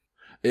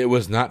 It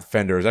was not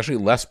Fender. It was actually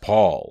Les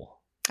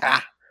Paul.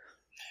 Ah.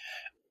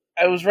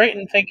 I was right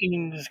in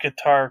thinking his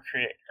guitar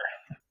creator.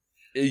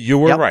 You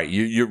were right.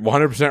 You're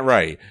 100%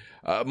 right.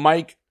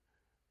 Mike,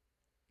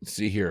 let's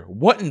see here.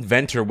 What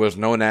inventor was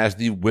known as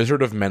the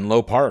Wizard of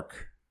Menlo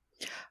Park?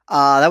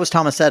 That was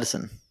Thomas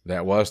Edison.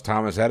 That was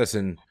Thomas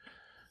Edison.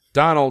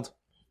 Donald,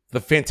 the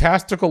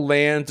fantastical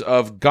lands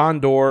of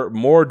Gondor,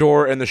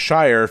 Mordor, and the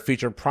Shire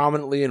feature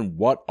prominently in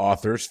what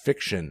author's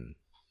fiction?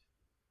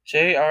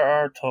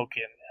 J.R.R.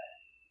 Tolkien.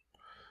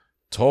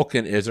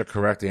 Tolkien is a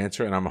correct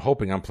answer, and I'm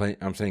hoping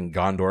I'm saying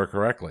Gondor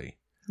correctly.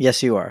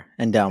 Yes, you are.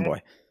 And Down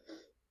Boy.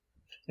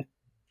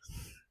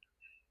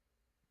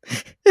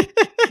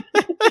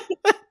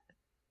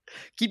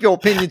 Keep your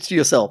opinions to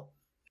yourself.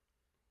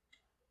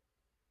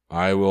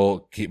 I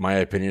will keep my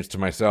opinions to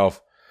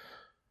myself.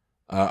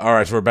 All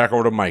right, so we're back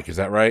over to Mike. Is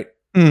that right?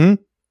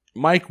 Mm-hmm.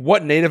 Mike,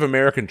 what Native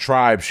American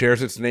tribe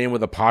shares its name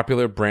with a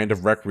popular brand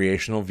of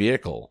recreational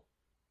vehicle?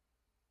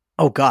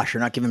 Oh gosh, you're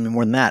not giving me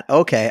more than that.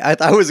 Okay,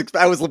 I was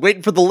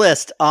waiting for the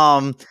list.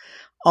 Oh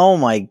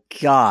my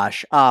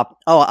gosh.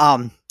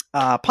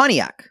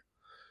 Pontiac.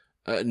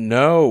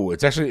 No,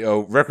 it's actually a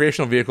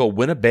recreational vehicle,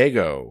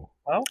 Winnebago.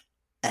 Oh.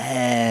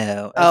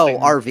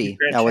 RV.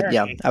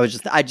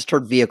 I just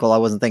heard vehicle. I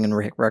wasn't thinking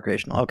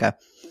recreational. Okay.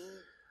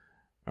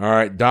 All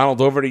right, Donald,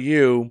 over to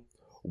you.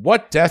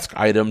 What desk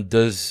item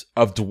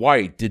of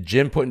Dwight did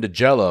Jim put into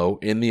Jell-O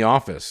in The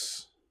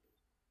Office?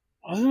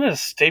 Wasn't it a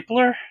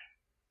stapler?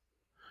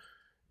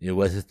 It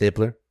was a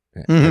stapler.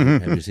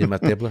 Have you seen my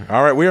stapler?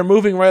 All right, we are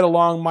moving right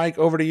along. Mike,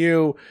 over to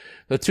you.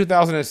 The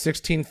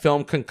 2016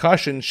 film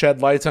Concussion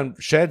sheds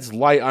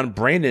light on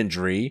brain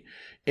injury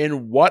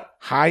in what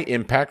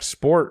high-impact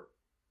sport?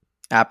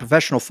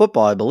 Professional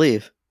football, I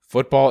believe.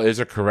 Football is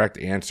a correct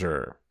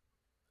answer.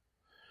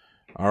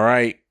 All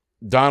right.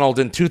 Donald,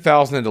 in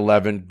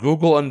 2011,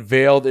 Google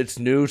unveiled its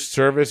new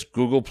service,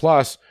 Google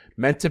Plus,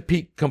 meant to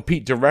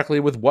compete directly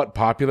with what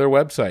popular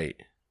website?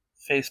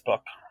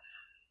 Facebook.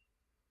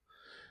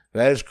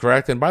 That is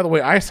correct. And by the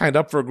way, I signed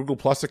up for a Google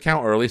Plus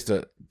account, or at least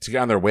to get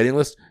on their waiting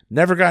list.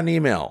 Never got an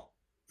email.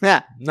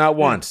 Yeah. Not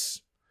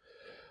once.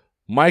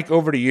 Mike,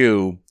 over to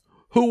you.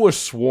 Who was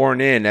sworn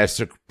in as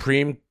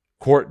Supreme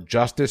Court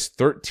Justice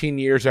 13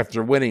 years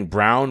after winning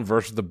Brown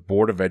versus the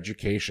Board of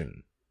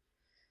Education?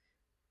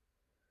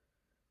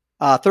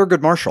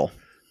 Thurgood Marshall.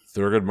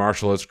 Thurgood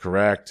Marshall is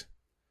correct.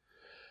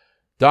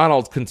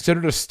 Donald,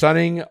 considered a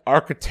stunning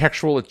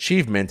architectural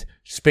achievement,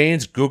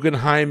 Spain's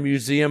Guggenheim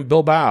Museum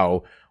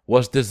Bilbao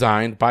was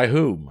designed by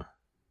whom?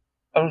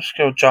 I'll just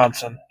go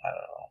Johnson. I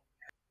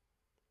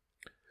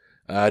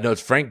don't know. No,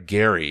 it's Frank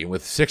Gehry.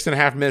 With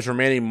 6.5 minutes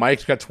remaining,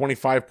 Mike's got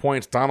 25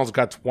 points. Donald's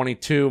got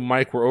 22.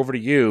 Mike, we're over to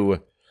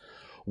you.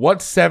 What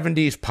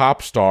 70s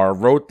pop star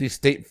wrote the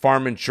State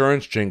Farm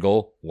insurance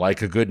jingle,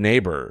 Like a Good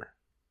Neighbor?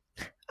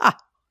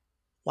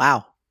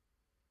 Wow.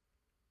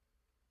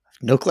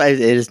 No clue. It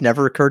has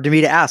never occurred to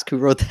me to ask who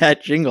wrote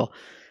that jingle.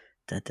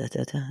 Da, da,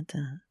 da, da, da.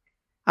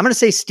 I'm going to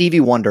say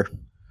Stevie Wonder.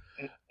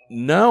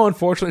 No,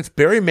 unfortunately, it's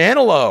Barry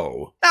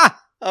Manilow.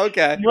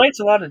 Okay. He writes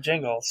a lot of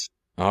jingles.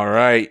 All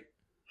right.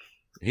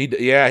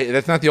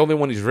 That's not the only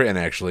one he's written,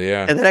 actually.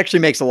 Yeah. And that actually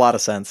makes a lot of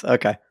sense.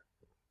 Okay.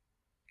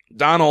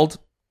 Donald,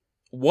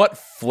 what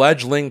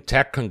fledgling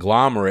tech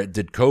conglomerate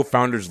did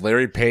co-founders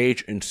Larry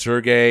Page and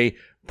Sergey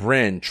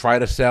Brin try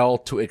to sell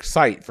to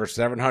Excite for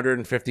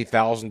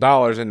 $750,000 in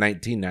 1999?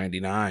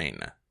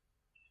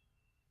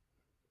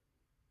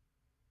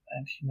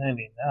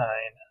 1999.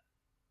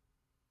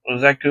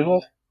 Was that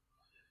Google?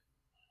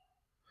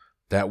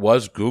 That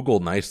was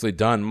Google. Nicely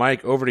done.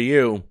 Mike, over to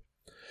you.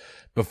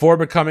 Before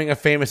becoming a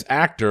famous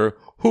actor,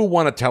 who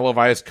won a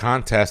televised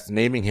contest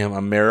naming him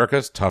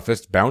America's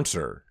Toughest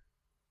Bouncer?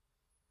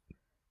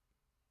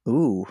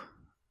 Ooh.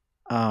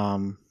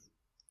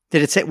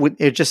 Did it say,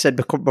 it just said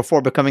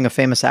before becoming a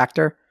famous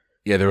actor?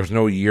 Yeah, there was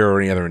no year or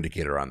any other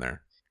indicator on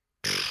there.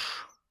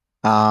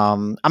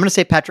 I'm going to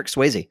say Patrick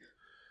Swayze.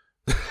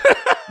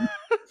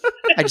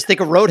 I just think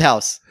of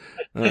Roadhouse.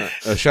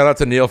 A shout out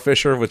to Neil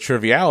Fisher with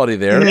triviality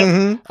there.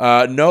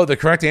 Mm-hmm. No, the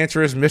correct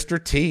answer is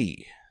Mr.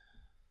 T.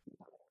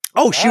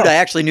 Oh, shoot. I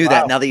actually knew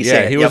that now that you say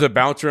it. Yeah, he was a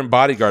bouncer and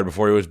bodyguard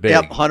before he was big.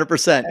 Yep,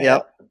 100%.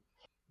 Yep.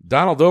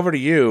 Donald, over to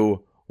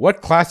you.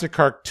 What classic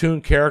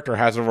cartoon character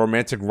has a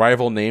romantic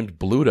rival named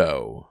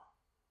Bluto?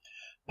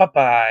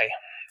 Popeye.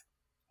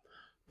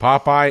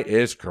 Popeye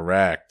is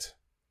correct.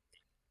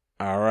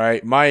 All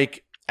right,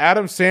 Mike.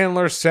 Adam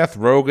Sandler, Seth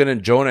Rogen,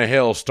 and Jonah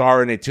Hill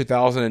star in a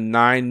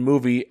 2009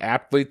 movie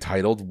aptly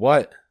titled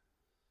what?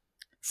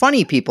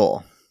 Funny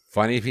People.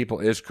 Funny People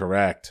is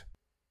correct.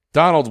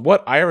 Donald,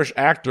 what Irish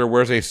actor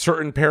wears a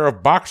certain pair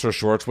of boxer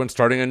shorts when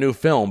starting a new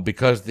film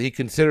because he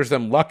considers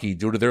them lucky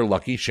due to their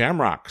lucky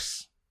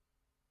shamrocks?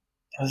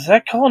 Is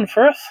that Colin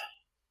Firth?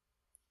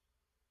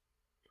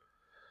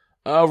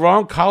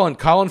 Wrong, Colin.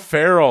 Colin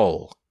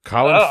Farrell.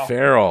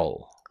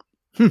 Farrell.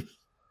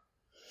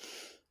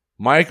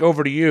 Mike,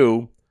 over to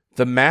you.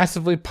 The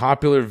massively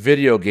popular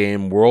video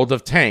game World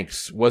of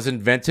Tanks was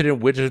invented in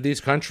which of these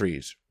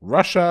countries?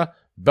 Russia,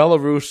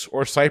 Belarus,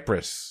 or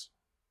Cyprus?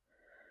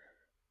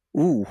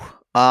 Ooh.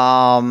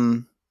 I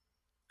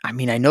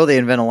mean, I know they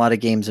invent a lot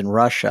of games in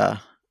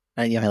Russia.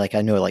 I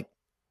know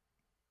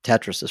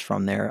Tetris is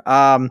from there.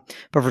 But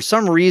for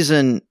some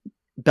reason,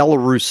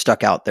 Belarus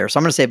stuck out there. So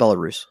I'm going to say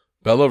Belarus.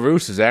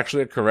 Belarus is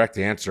actually a correct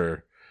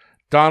answer.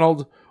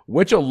 Donald,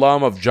 which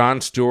alum of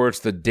Jon Stewart's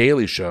The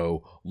Daily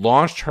Show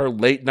launched her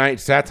late-night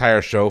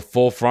satire show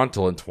Full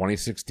Frontal in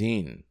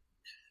 2016?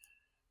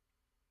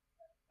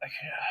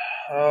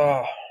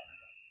 Oh.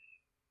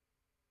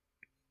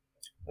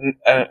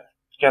 I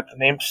got the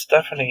name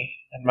Stephanie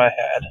in my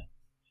head.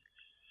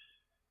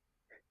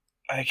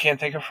 I can't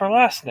think of her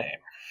last name.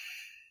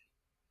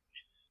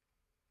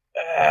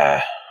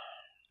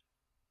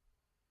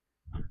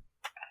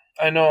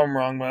 I know I'm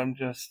wrong, but I'm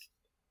just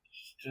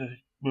to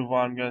move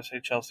on, I'm going to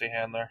say Chelsea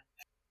Handler.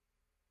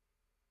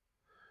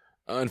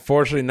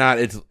 Unfortunately not.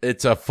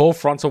 It's a Full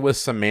Frontal with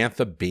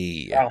Samantha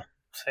Bee. Oh,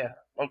 yeah.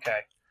 Okay.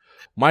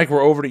 Mike,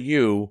 we're over to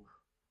you.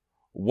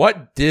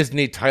 What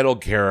Disney title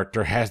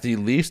character has the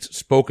least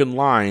spoken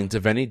lines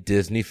of any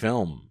Disney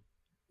film?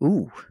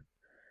 Ooh.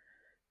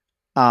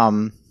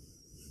 Can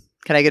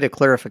I get a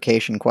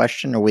clarification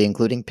question? Are we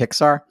including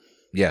Pixar?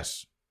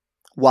 Yes.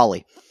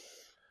 WALL-E.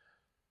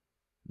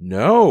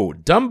 No,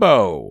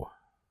 Dumbo.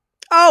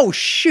 Oh,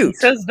 shoot. He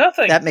says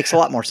nothing. That makes a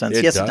lot more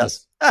sense. Yes, it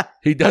does.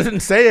 He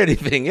doesn't say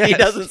anything. Yes. He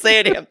doesn't say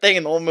a damn thing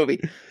in the whole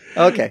movie.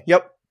 Okay,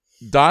 yep.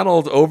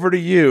 Donald, over to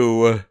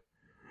you.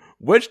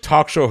 Which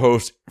talk show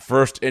host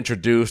first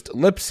introduced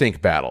Lip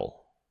Sync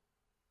Battle?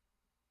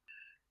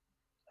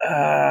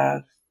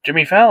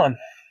 Jimmy Fallon.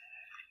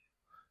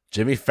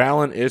 Jimmy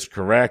Fallon is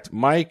correct.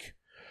 Mike,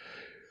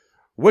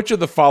 which of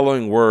the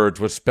following words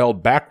was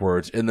spelled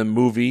backwards in the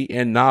movie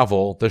and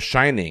novel The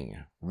Shining?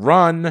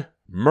 Run,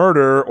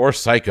 murder, or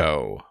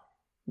psycho?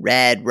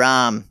 Red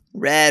rum,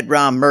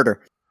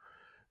 murder.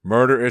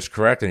 Murder is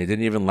correct, and he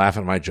didn't even laugh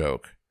at my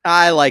joke.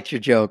 I liked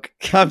your joke.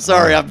 I'm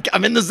sorry.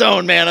 I'm in the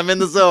zone, man. I'm in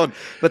the zone.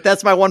 But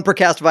that's my one per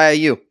cast via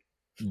you.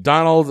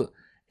 Donald,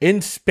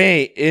 in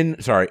Spain,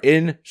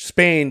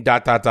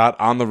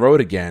 on the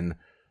road again,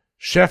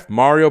 Chef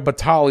Mario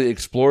Batali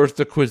explores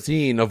the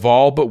cuisine of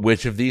all but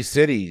which of these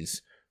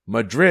cities?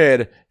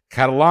 Madrid,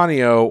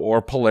 Catalano,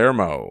 or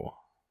Palermo?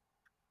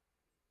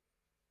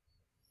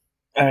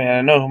 I mean,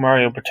 I know who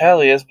Mario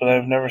Batali is, but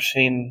I've never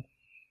seen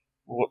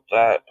what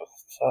that.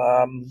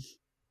 Can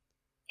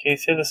you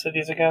say the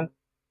cities again?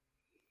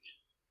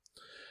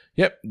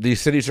 Yep, these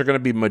cities are going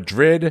to be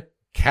Madrid,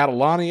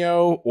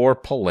 Catalano, or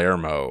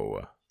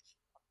Palermo.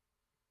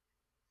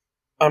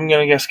 I'm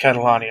going to guess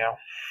Catalano.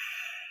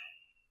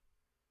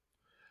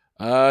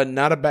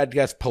 Not a bad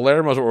guess.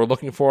 Palermo is what we're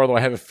looking for, although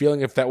I have a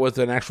feeling if that was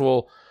an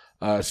actual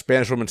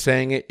Spanish woman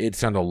saying it, it'd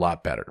sound a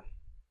lot better.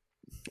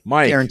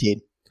 Mike.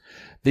 Guaranteed.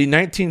 The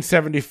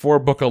 1974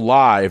 book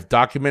Alive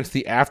documents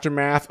the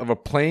aftermath of a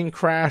plane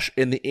crash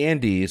in the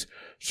Andes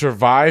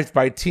survived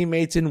by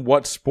teammates in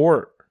what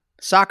sport?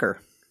 Soccer.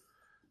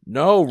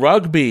 No,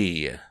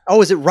 rugby.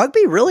 Oh, is it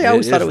rugby? Really? I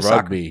always thought it was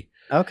rugby.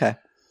 Soccer. Okay.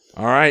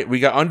 All right, we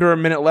got under a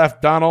minute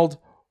left. Donald,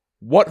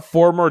 what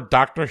former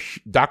Doctor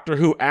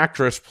Who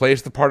actress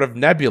plays the part of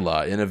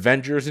Nebula in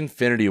Avengers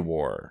Infinity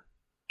War?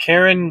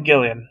 Karen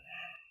Gillan.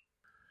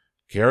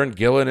 Karen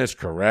Gillan is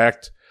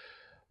correct.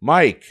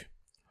 Mike,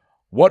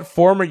 what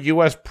former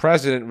U.S.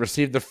 president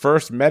received the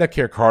first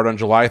Medicare card on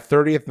July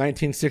 30th,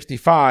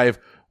 1965,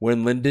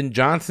 when Lyndon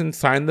Johnson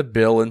signed the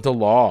bill into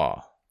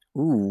law?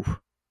 Ooh.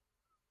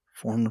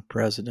 Former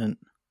president.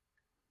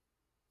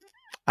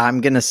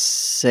 I'm going to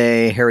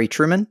say Harry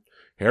Truman.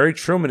 Harry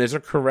Truman is a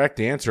correct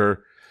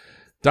answer.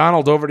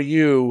 Donald, over to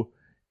you.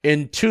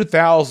 In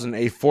 2000,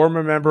 a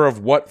former member of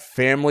what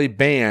family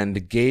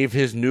band gave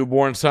his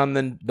newborn son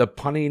the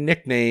punny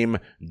nickname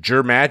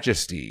Jer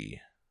Majesty?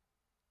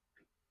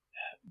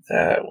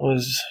 That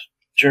was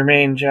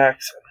Jermaine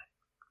Jackson.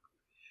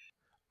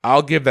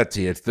 I'll give that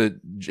to you. It's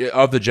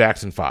of the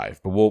Jackson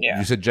 5, but Yeah.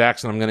 You said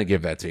Jackson, I'm going to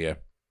give that to you.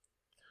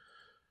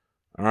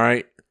 All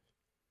right.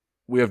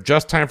 We have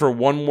just time for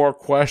one more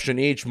question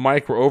each.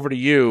 Mike, we're over to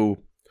you.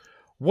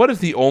 What is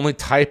the only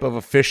type of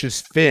a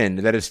fish's fin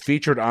that is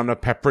featured on a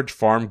Pepperidge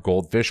Farm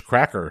goldfish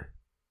cracker?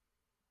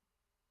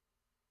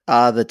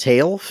 The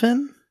tail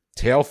fin?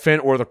 Tail fin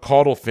or the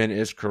caudal fin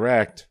is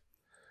correct.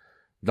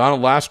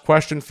 Donald, last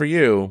question for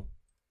you.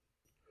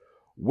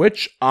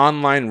 Which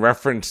online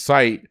reference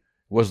site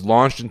was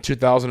launched in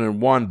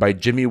 2001 by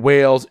Jimmy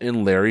Wales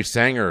and Larry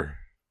Sanger?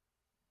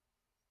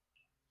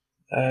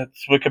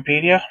 That's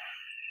Wikipedia.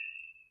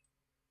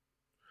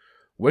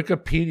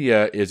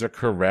 Wikipedia is a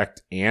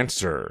correct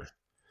answer.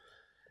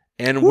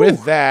 And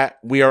with that,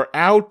 we are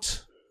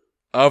out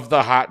of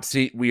the hot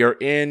seat. We are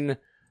in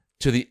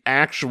to the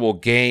actual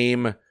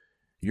game.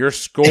 Your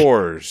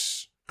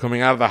scores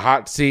coming out of the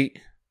hot seat.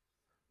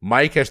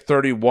 Mike has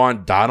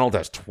 31. Donald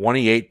has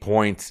 28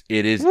 points.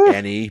 It is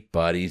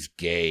anybody's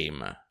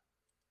game.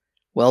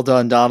 Well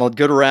done, Donald.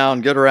 Good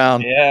round. Good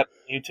round. Yeah,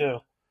 you too.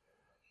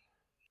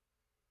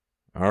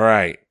 All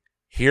right.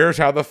 Here's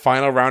how the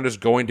final round is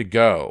going to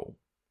go.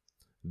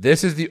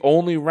 This is the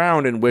only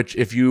round in which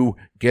if you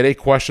get a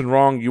question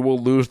wrong, you will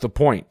lose the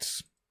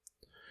points.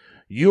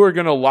 You are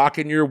going to lock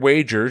in your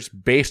wagers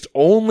based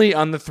only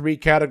on the 3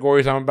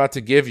 categories I'm about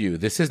to give you.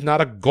 This is not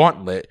a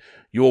gauntlet.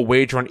 You will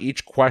wager on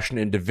each question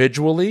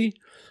individually,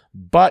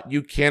 but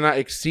you cannot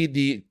exceed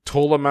the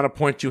total amount of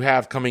points you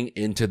have coming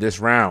into this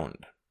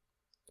round.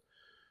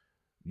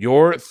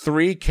 Your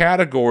 3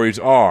 categories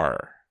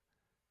are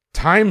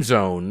time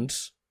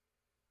zones,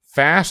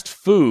 fast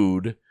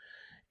food,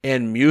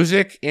 and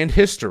music and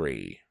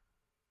history.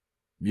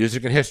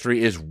 Music and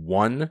history is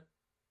 1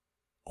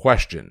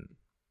 question.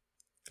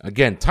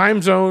 Again,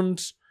 time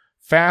zones,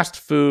 fast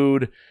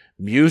food,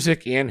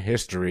 music, and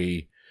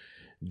history.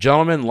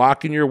 Gentlemen,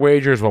 lock in your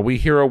wagers while we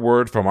hear a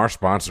word from our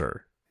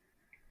sponsor.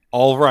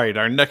 All right,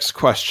 our next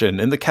question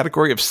in the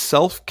category of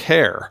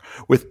self-care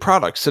with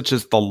products such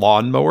as the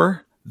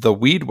lawnmower, the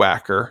weed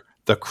whacker,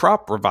 the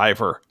crop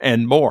reviver,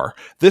 and more.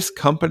 This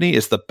company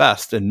is the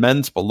best in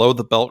men's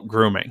below-the-belt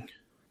grooming.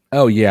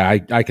 Oh, yeah,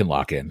 I can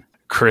lock in.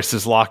 Chris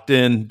is locked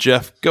in.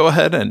 Jeff, go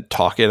ahead and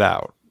talk it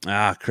out.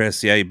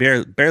 Chris, yeah, you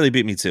barely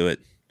beat me to it.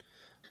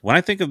 When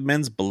I think of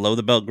men's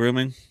below-the-belt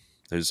grooming,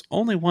 there's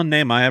only one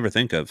name I ever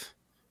think of.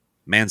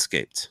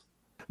 Manscaped.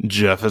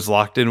 Jeff is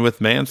locked in with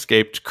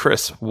Manscaped.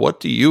 Chris, what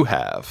do you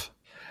have?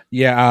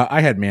 Yeah,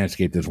 I had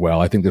Manscaped as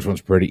well. I think this one's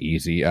pretty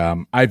easy.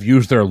 I've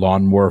used their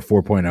Lawnmower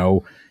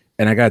 4.0,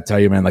 and I got to tell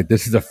you, man, like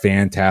this is a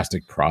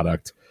fantastic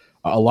product.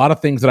 A lot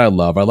of things that I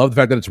love. I love the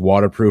fact that it's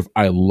waterproof.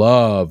 I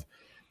love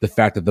the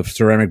fact that the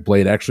ceramic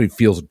blade actually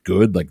feels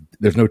good. Like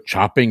there's no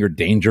chopping or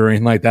danger or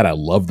anything like that. I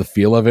love the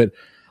feel of it.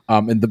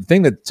 And the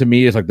thing that to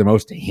me is like the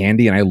most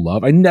handy and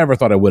I never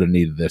thought I would have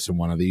needed this in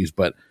one of these,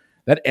 but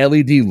that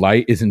LED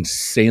light is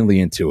insanely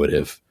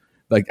intuitive.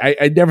 Like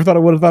I never thought I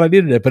would have thought I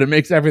needed it, but it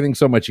makes everything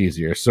so much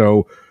easier.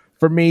 So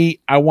for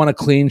me, I want a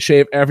clean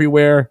shave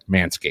everywhere.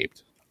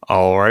 Manscaped.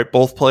 All right,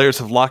 both players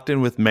have locked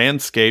in with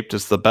Manscaped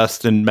as the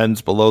best in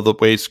men's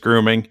below-the-waist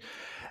grooming.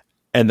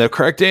 And the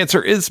correct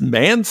answer is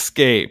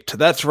Manscaped.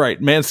 That's right,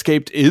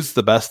 Manscaped is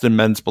the best in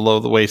men's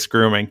below-the-waist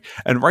grooming.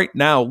 And right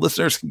now,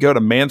 listeners can go to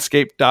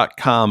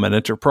manscaped.com and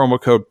enter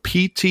promo code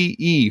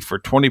PTE for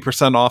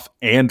 20% off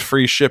and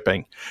free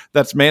shipping.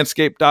 That's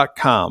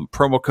manscaped.com,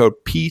 promo code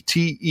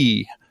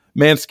PTE.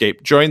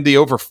 Manscaped, join the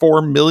over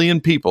 4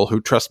 million people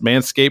who trust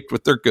Manscaped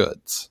with their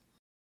goods.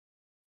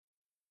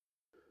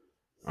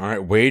 All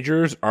right,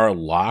 wagers are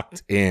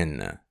locked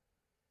in.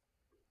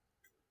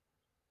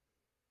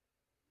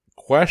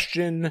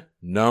 Question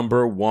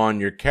number 1.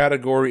 Your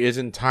category is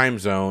in time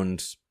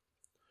zones.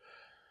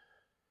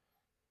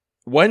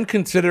 When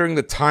considering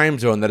the time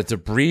zone that it's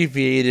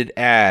abbreviated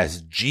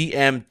as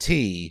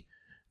GMT,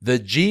 the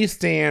G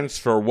stands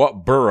for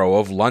what borough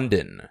of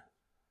London?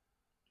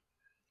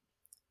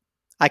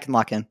 I can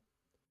lock in.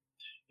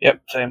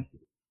 Yep, same.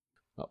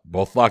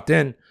 Both locked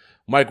in.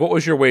 Mike, what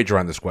was your wager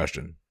on this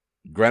question?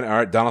 All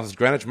right, Donald says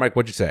Greenwich. Mike,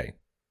 what'd you say?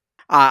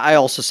 I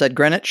also said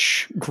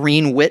Greenwich.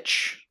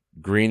 Greenwich.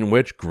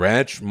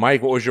 Greenwich.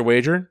 Mike, what was your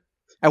wager?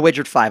 I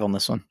wagered 5 on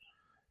this one.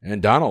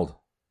 And Donald?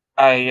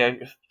 I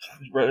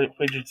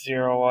wagered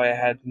 0. I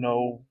had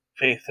no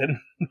faith in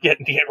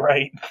getting it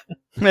right.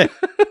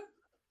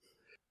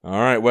 All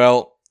right,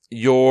 well,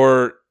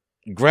 your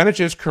Greenwich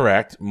is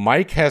correct.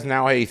 Mike has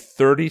now a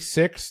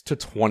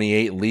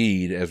 36-28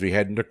 lead as we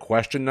head into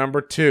question number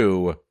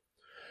 2.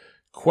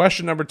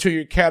 Question number 2,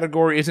 your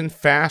category is in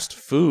fast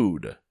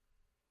food.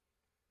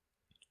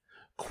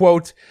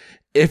 Quote,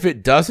 if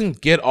it doesn't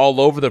get all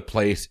over the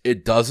place,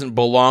 it doesn't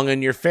belong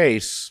in your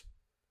face.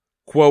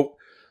 Quote,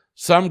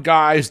 some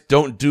guys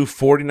don't do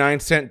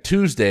 49-cent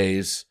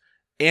Tuesdays.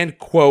 And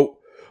quote,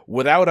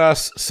 without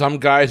us, some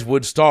guys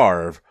would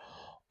starve.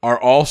 are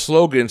all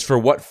slogans for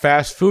what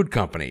fast food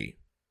company?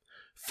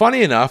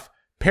 Funny enough,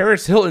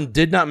 Paris Hilton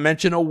did not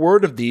mention a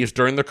word of these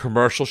during the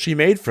commercial she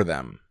made for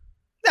them.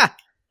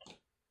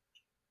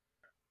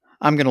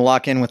 I'm going to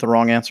lock in with the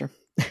wrong answer.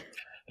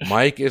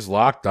 Mike is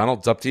locked. Donald,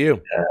 it's up to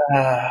you.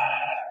 I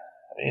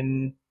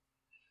mean,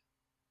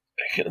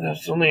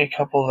 there's only a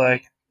couple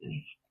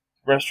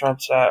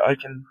restaurants that I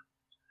can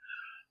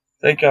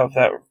think of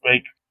that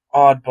make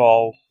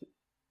oddball.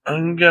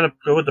 I'm gonna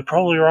go with the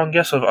probably wrong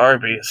guess of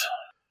Arby's.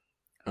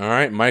 All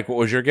right, Mike, what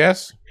was your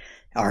guess?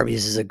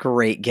 Arby's is a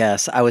great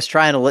guess. I was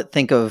trying to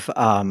think of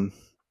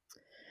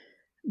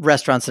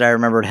restaurants that I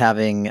remembered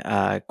having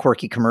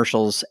quirky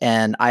commercials,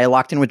 and I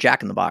locked in with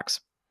Jack in the Box.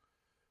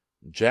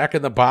 Jack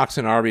in the Box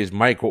and Arby's.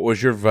 Mike, what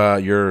was your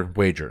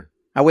wager?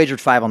 I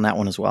wagered 5 on that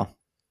one as well.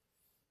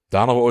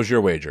 Donald, what was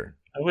your wager?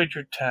 I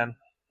wagered 10.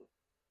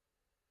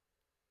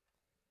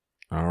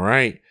 All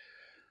right.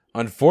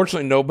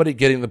 Unfortunately, nobody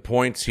getting the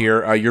points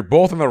here. You're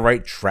both on the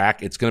right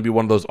track. It's going to be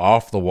one of those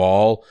off the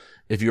wall.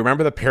 If you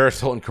remember the Paris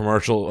Hilton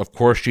commercial, of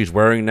course, she's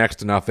wearing next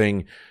to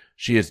nothing.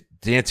 She is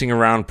dancing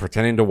around,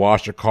 pretending to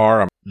wash a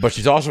car, but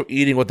she's also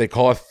eating what they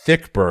call a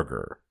thick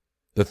burger.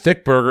 The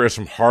thick burger is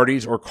from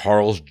Hardee's or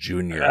Carl's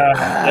Jr.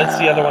 That's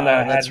the other one that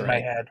I had in my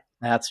right. head.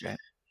 That's right.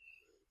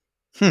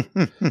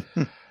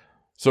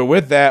 So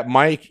with that,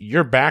 Mike,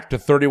 you're back to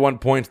 31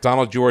 points.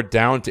 Donald, you are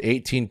down to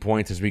 18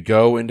 points as we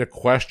go into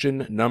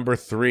question number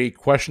 3.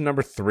 Question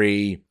number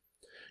 3,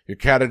 your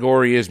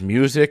category is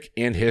music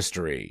and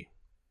history.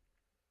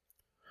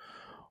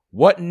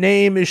 What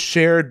name is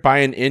shared by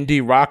an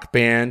indie rock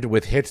band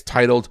with hits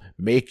titled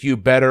Make You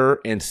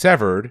Better and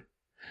Severed,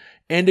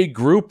 and a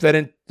group that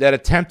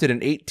attempted an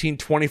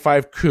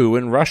 1825 coup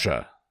in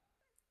Russia?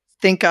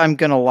 Think I'm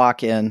going to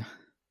lock in.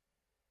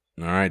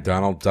 All right,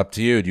 Donald, it's up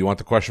to you. Do you want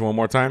the question one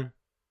more time?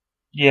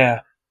 Yeah.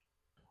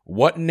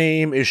 What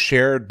name is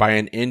shared by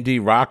an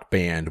indie rock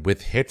band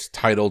with hits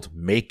titled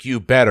Make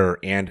You Better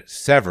and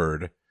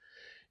Severed,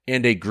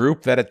 and a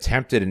group that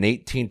attempted an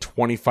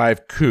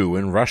 1825 coup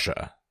in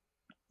Russia?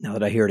 Now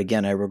that I hear it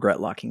again, I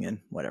regret locking in.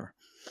 Whatever.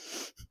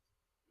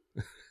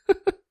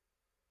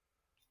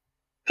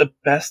 The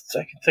best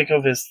I can think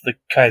of is the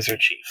Kaiser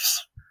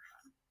Chiefs.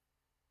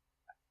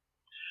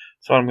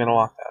 So I'm going to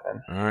lock that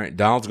in. All right,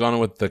 Donald's gone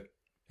with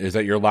is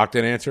that your locked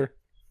in answer?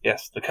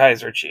 Yes, the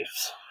Kaiser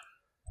Chiefs.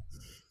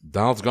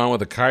 Donald's gone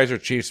with the Kaiser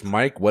Chiefs.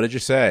 Mike, what did you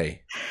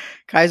say?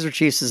 Kaiser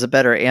Chiefs is a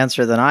better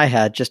answer than I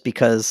had, just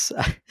because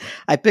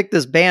I picked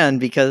this band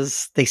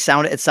because it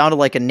sounded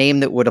like a name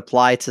that would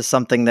apply to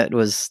something that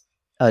was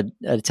an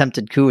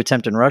attempted coup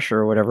attempt in Russia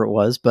or whatever it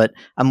was. But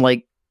I'm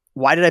like,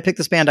 why did I pick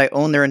this band? I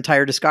own their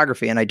entire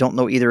discography and I don't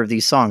know either of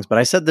these songs, but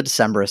I said the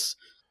Decemberists.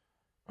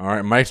 All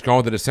right, Mike's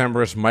going with the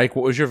Decemberists. Mike,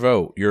 what was your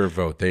vote? Your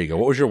vote. There you go.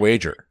 What was your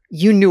wager?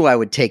 You knew I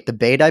would take the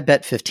bait. I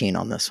bet 15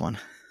 on this one.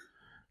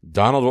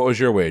 Donald, what was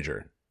your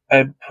wager?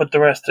 I put the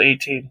rest to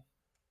 18.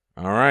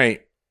 All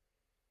right.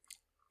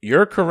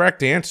 Your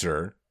correct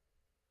answer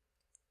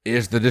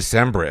is the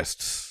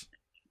Decemberists.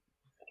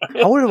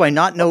 How do I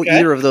not know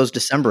either of those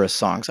Decemberist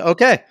songs?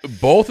 Okay.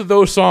 Both of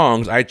those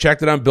songs, I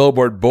checked it on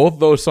Billboard, both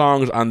those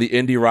songs on the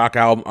indie rock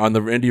album, on the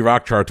indie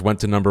rock charts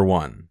went to number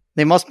 1.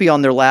 They must be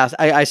on their last.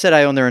 I said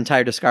I own their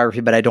entire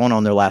discography, but I don't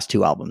own their last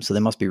 2 albums, so they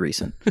must be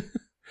recent.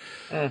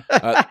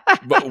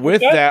 But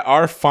with that,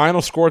 our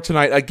final score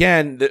tonight,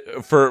 again,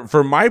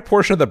 for my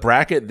portion of the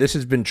bracket, this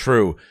has been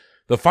true.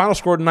 The final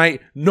score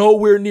tonight,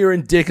 nowhere near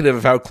indicative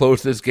of how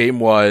close this game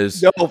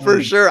was. No,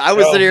 for sure. I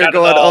was sitting here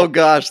going, oh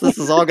gosh, this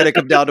is all going to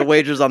come down to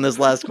wagers on this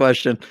last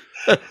question.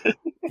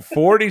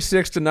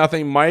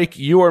 46-0. Mike,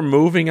 you are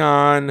moving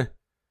on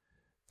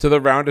to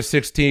the round of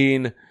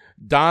 16.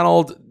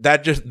 Donald,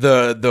 that just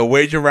the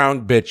wager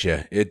round bit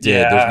you. It did.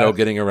 Yeah. There's no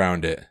getting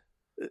around it.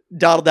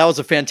 Donald, that was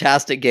a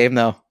fantastic game,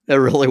 though. It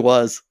really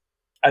was.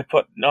 I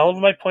put all of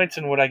my points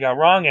in what I got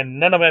wrong and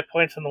none of my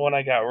points in the one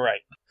I got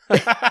right.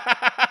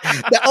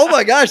 Oh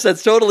my gosh,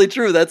 that's totally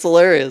true. That's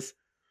hilarious.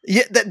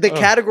 Yeah, the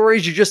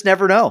categories you just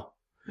never know.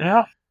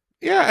 Yeah.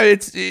 Yeah,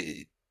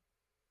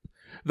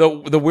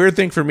 the weird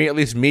thing for me, at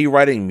least me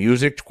writing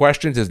music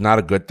questions is not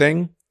a good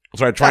thing.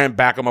 So I try and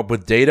back them up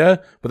with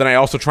data, but then I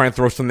also try and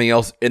throw something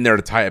else in there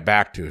to tie it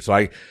back to.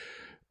 So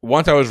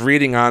once I was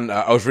reading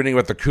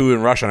about the coup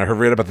in Russia, and I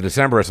read about the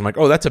Decemberists. I'm like,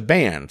 oh, that's a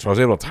band. So I was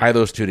able to tie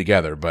those two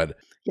together. But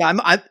yeah,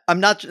 I'm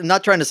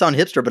not trying to sound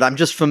hipster, but I'm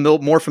just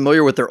more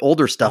familiar with their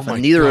older stuff,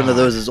 and neither one of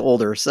those is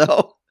older.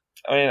 So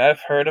I mean, I've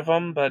heard of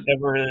them, but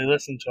never really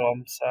listened to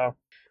them. So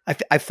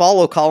I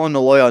follow Colin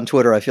Malloy on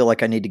Twitter. I feel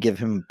like I need to give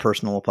him a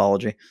personal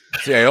apology.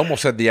 See, I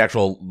almost said the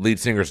actual lead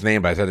singer's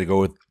name, but I had to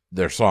go with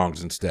their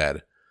songs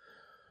instead.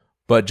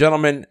 But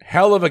gentlemen,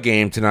 hell of a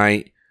game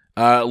tonight.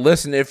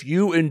 Listen, if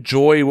you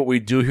enjoy what we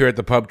do here at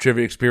the Pub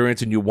Trivia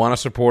Experience and you want to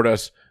support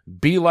us,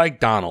 be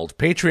like Donald.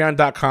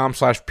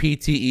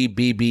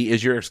 Patreon.com/PTEBB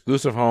is your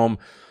exclusive home.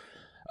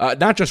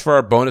 Not just for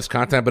our bonus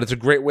content, but it's a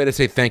great way to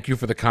say thank you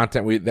for the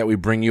content that we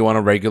bring you on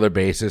a regular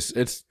basis.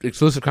 It's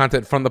exclusive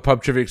content from the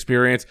Pub Trivia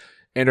Experience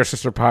and our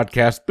sister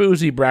podcast,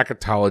 Boozy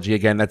Bracketology.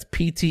 Again, that's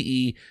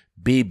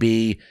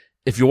PTEBB.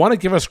 If you want to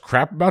give us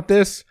crap about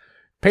this,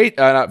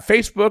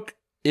 Facebook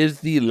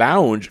is the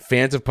lounge,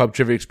 fans of pub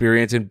trivia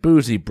experience and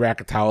boozy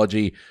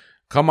bracketology.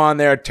 Come on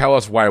there, tell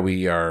us why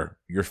we are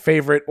your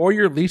favorite or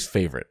your least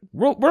favorite.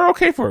 We're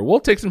okay for it. We'll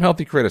take some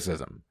healthy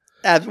criticism.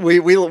 We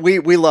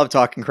love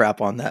talking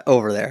crap on that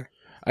over there.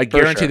 I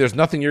guarantee there's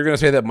nothing you're going to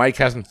say that Mike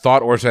hasn't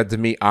thought or said to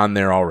me on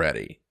there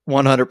already.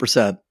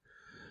 100%.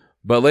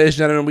 But ladies and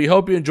gentlemen, we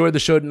hope you enjoyed the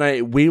show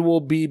tonight. We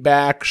will be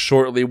back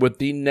shortly with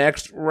the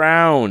next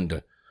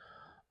round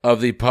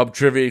of the Pub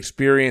Trivia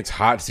Experience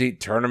Hot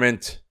Seat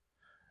Tournament.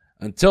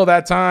 Until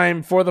that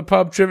time, for the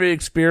Pub Trivia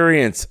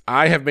Experience,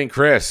 I have been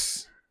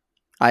Chris.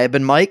 I have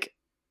been Mike.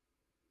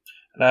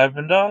 And I've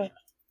been Don.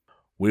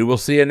 We will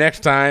see you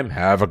next time.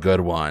 Have a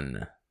good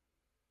one.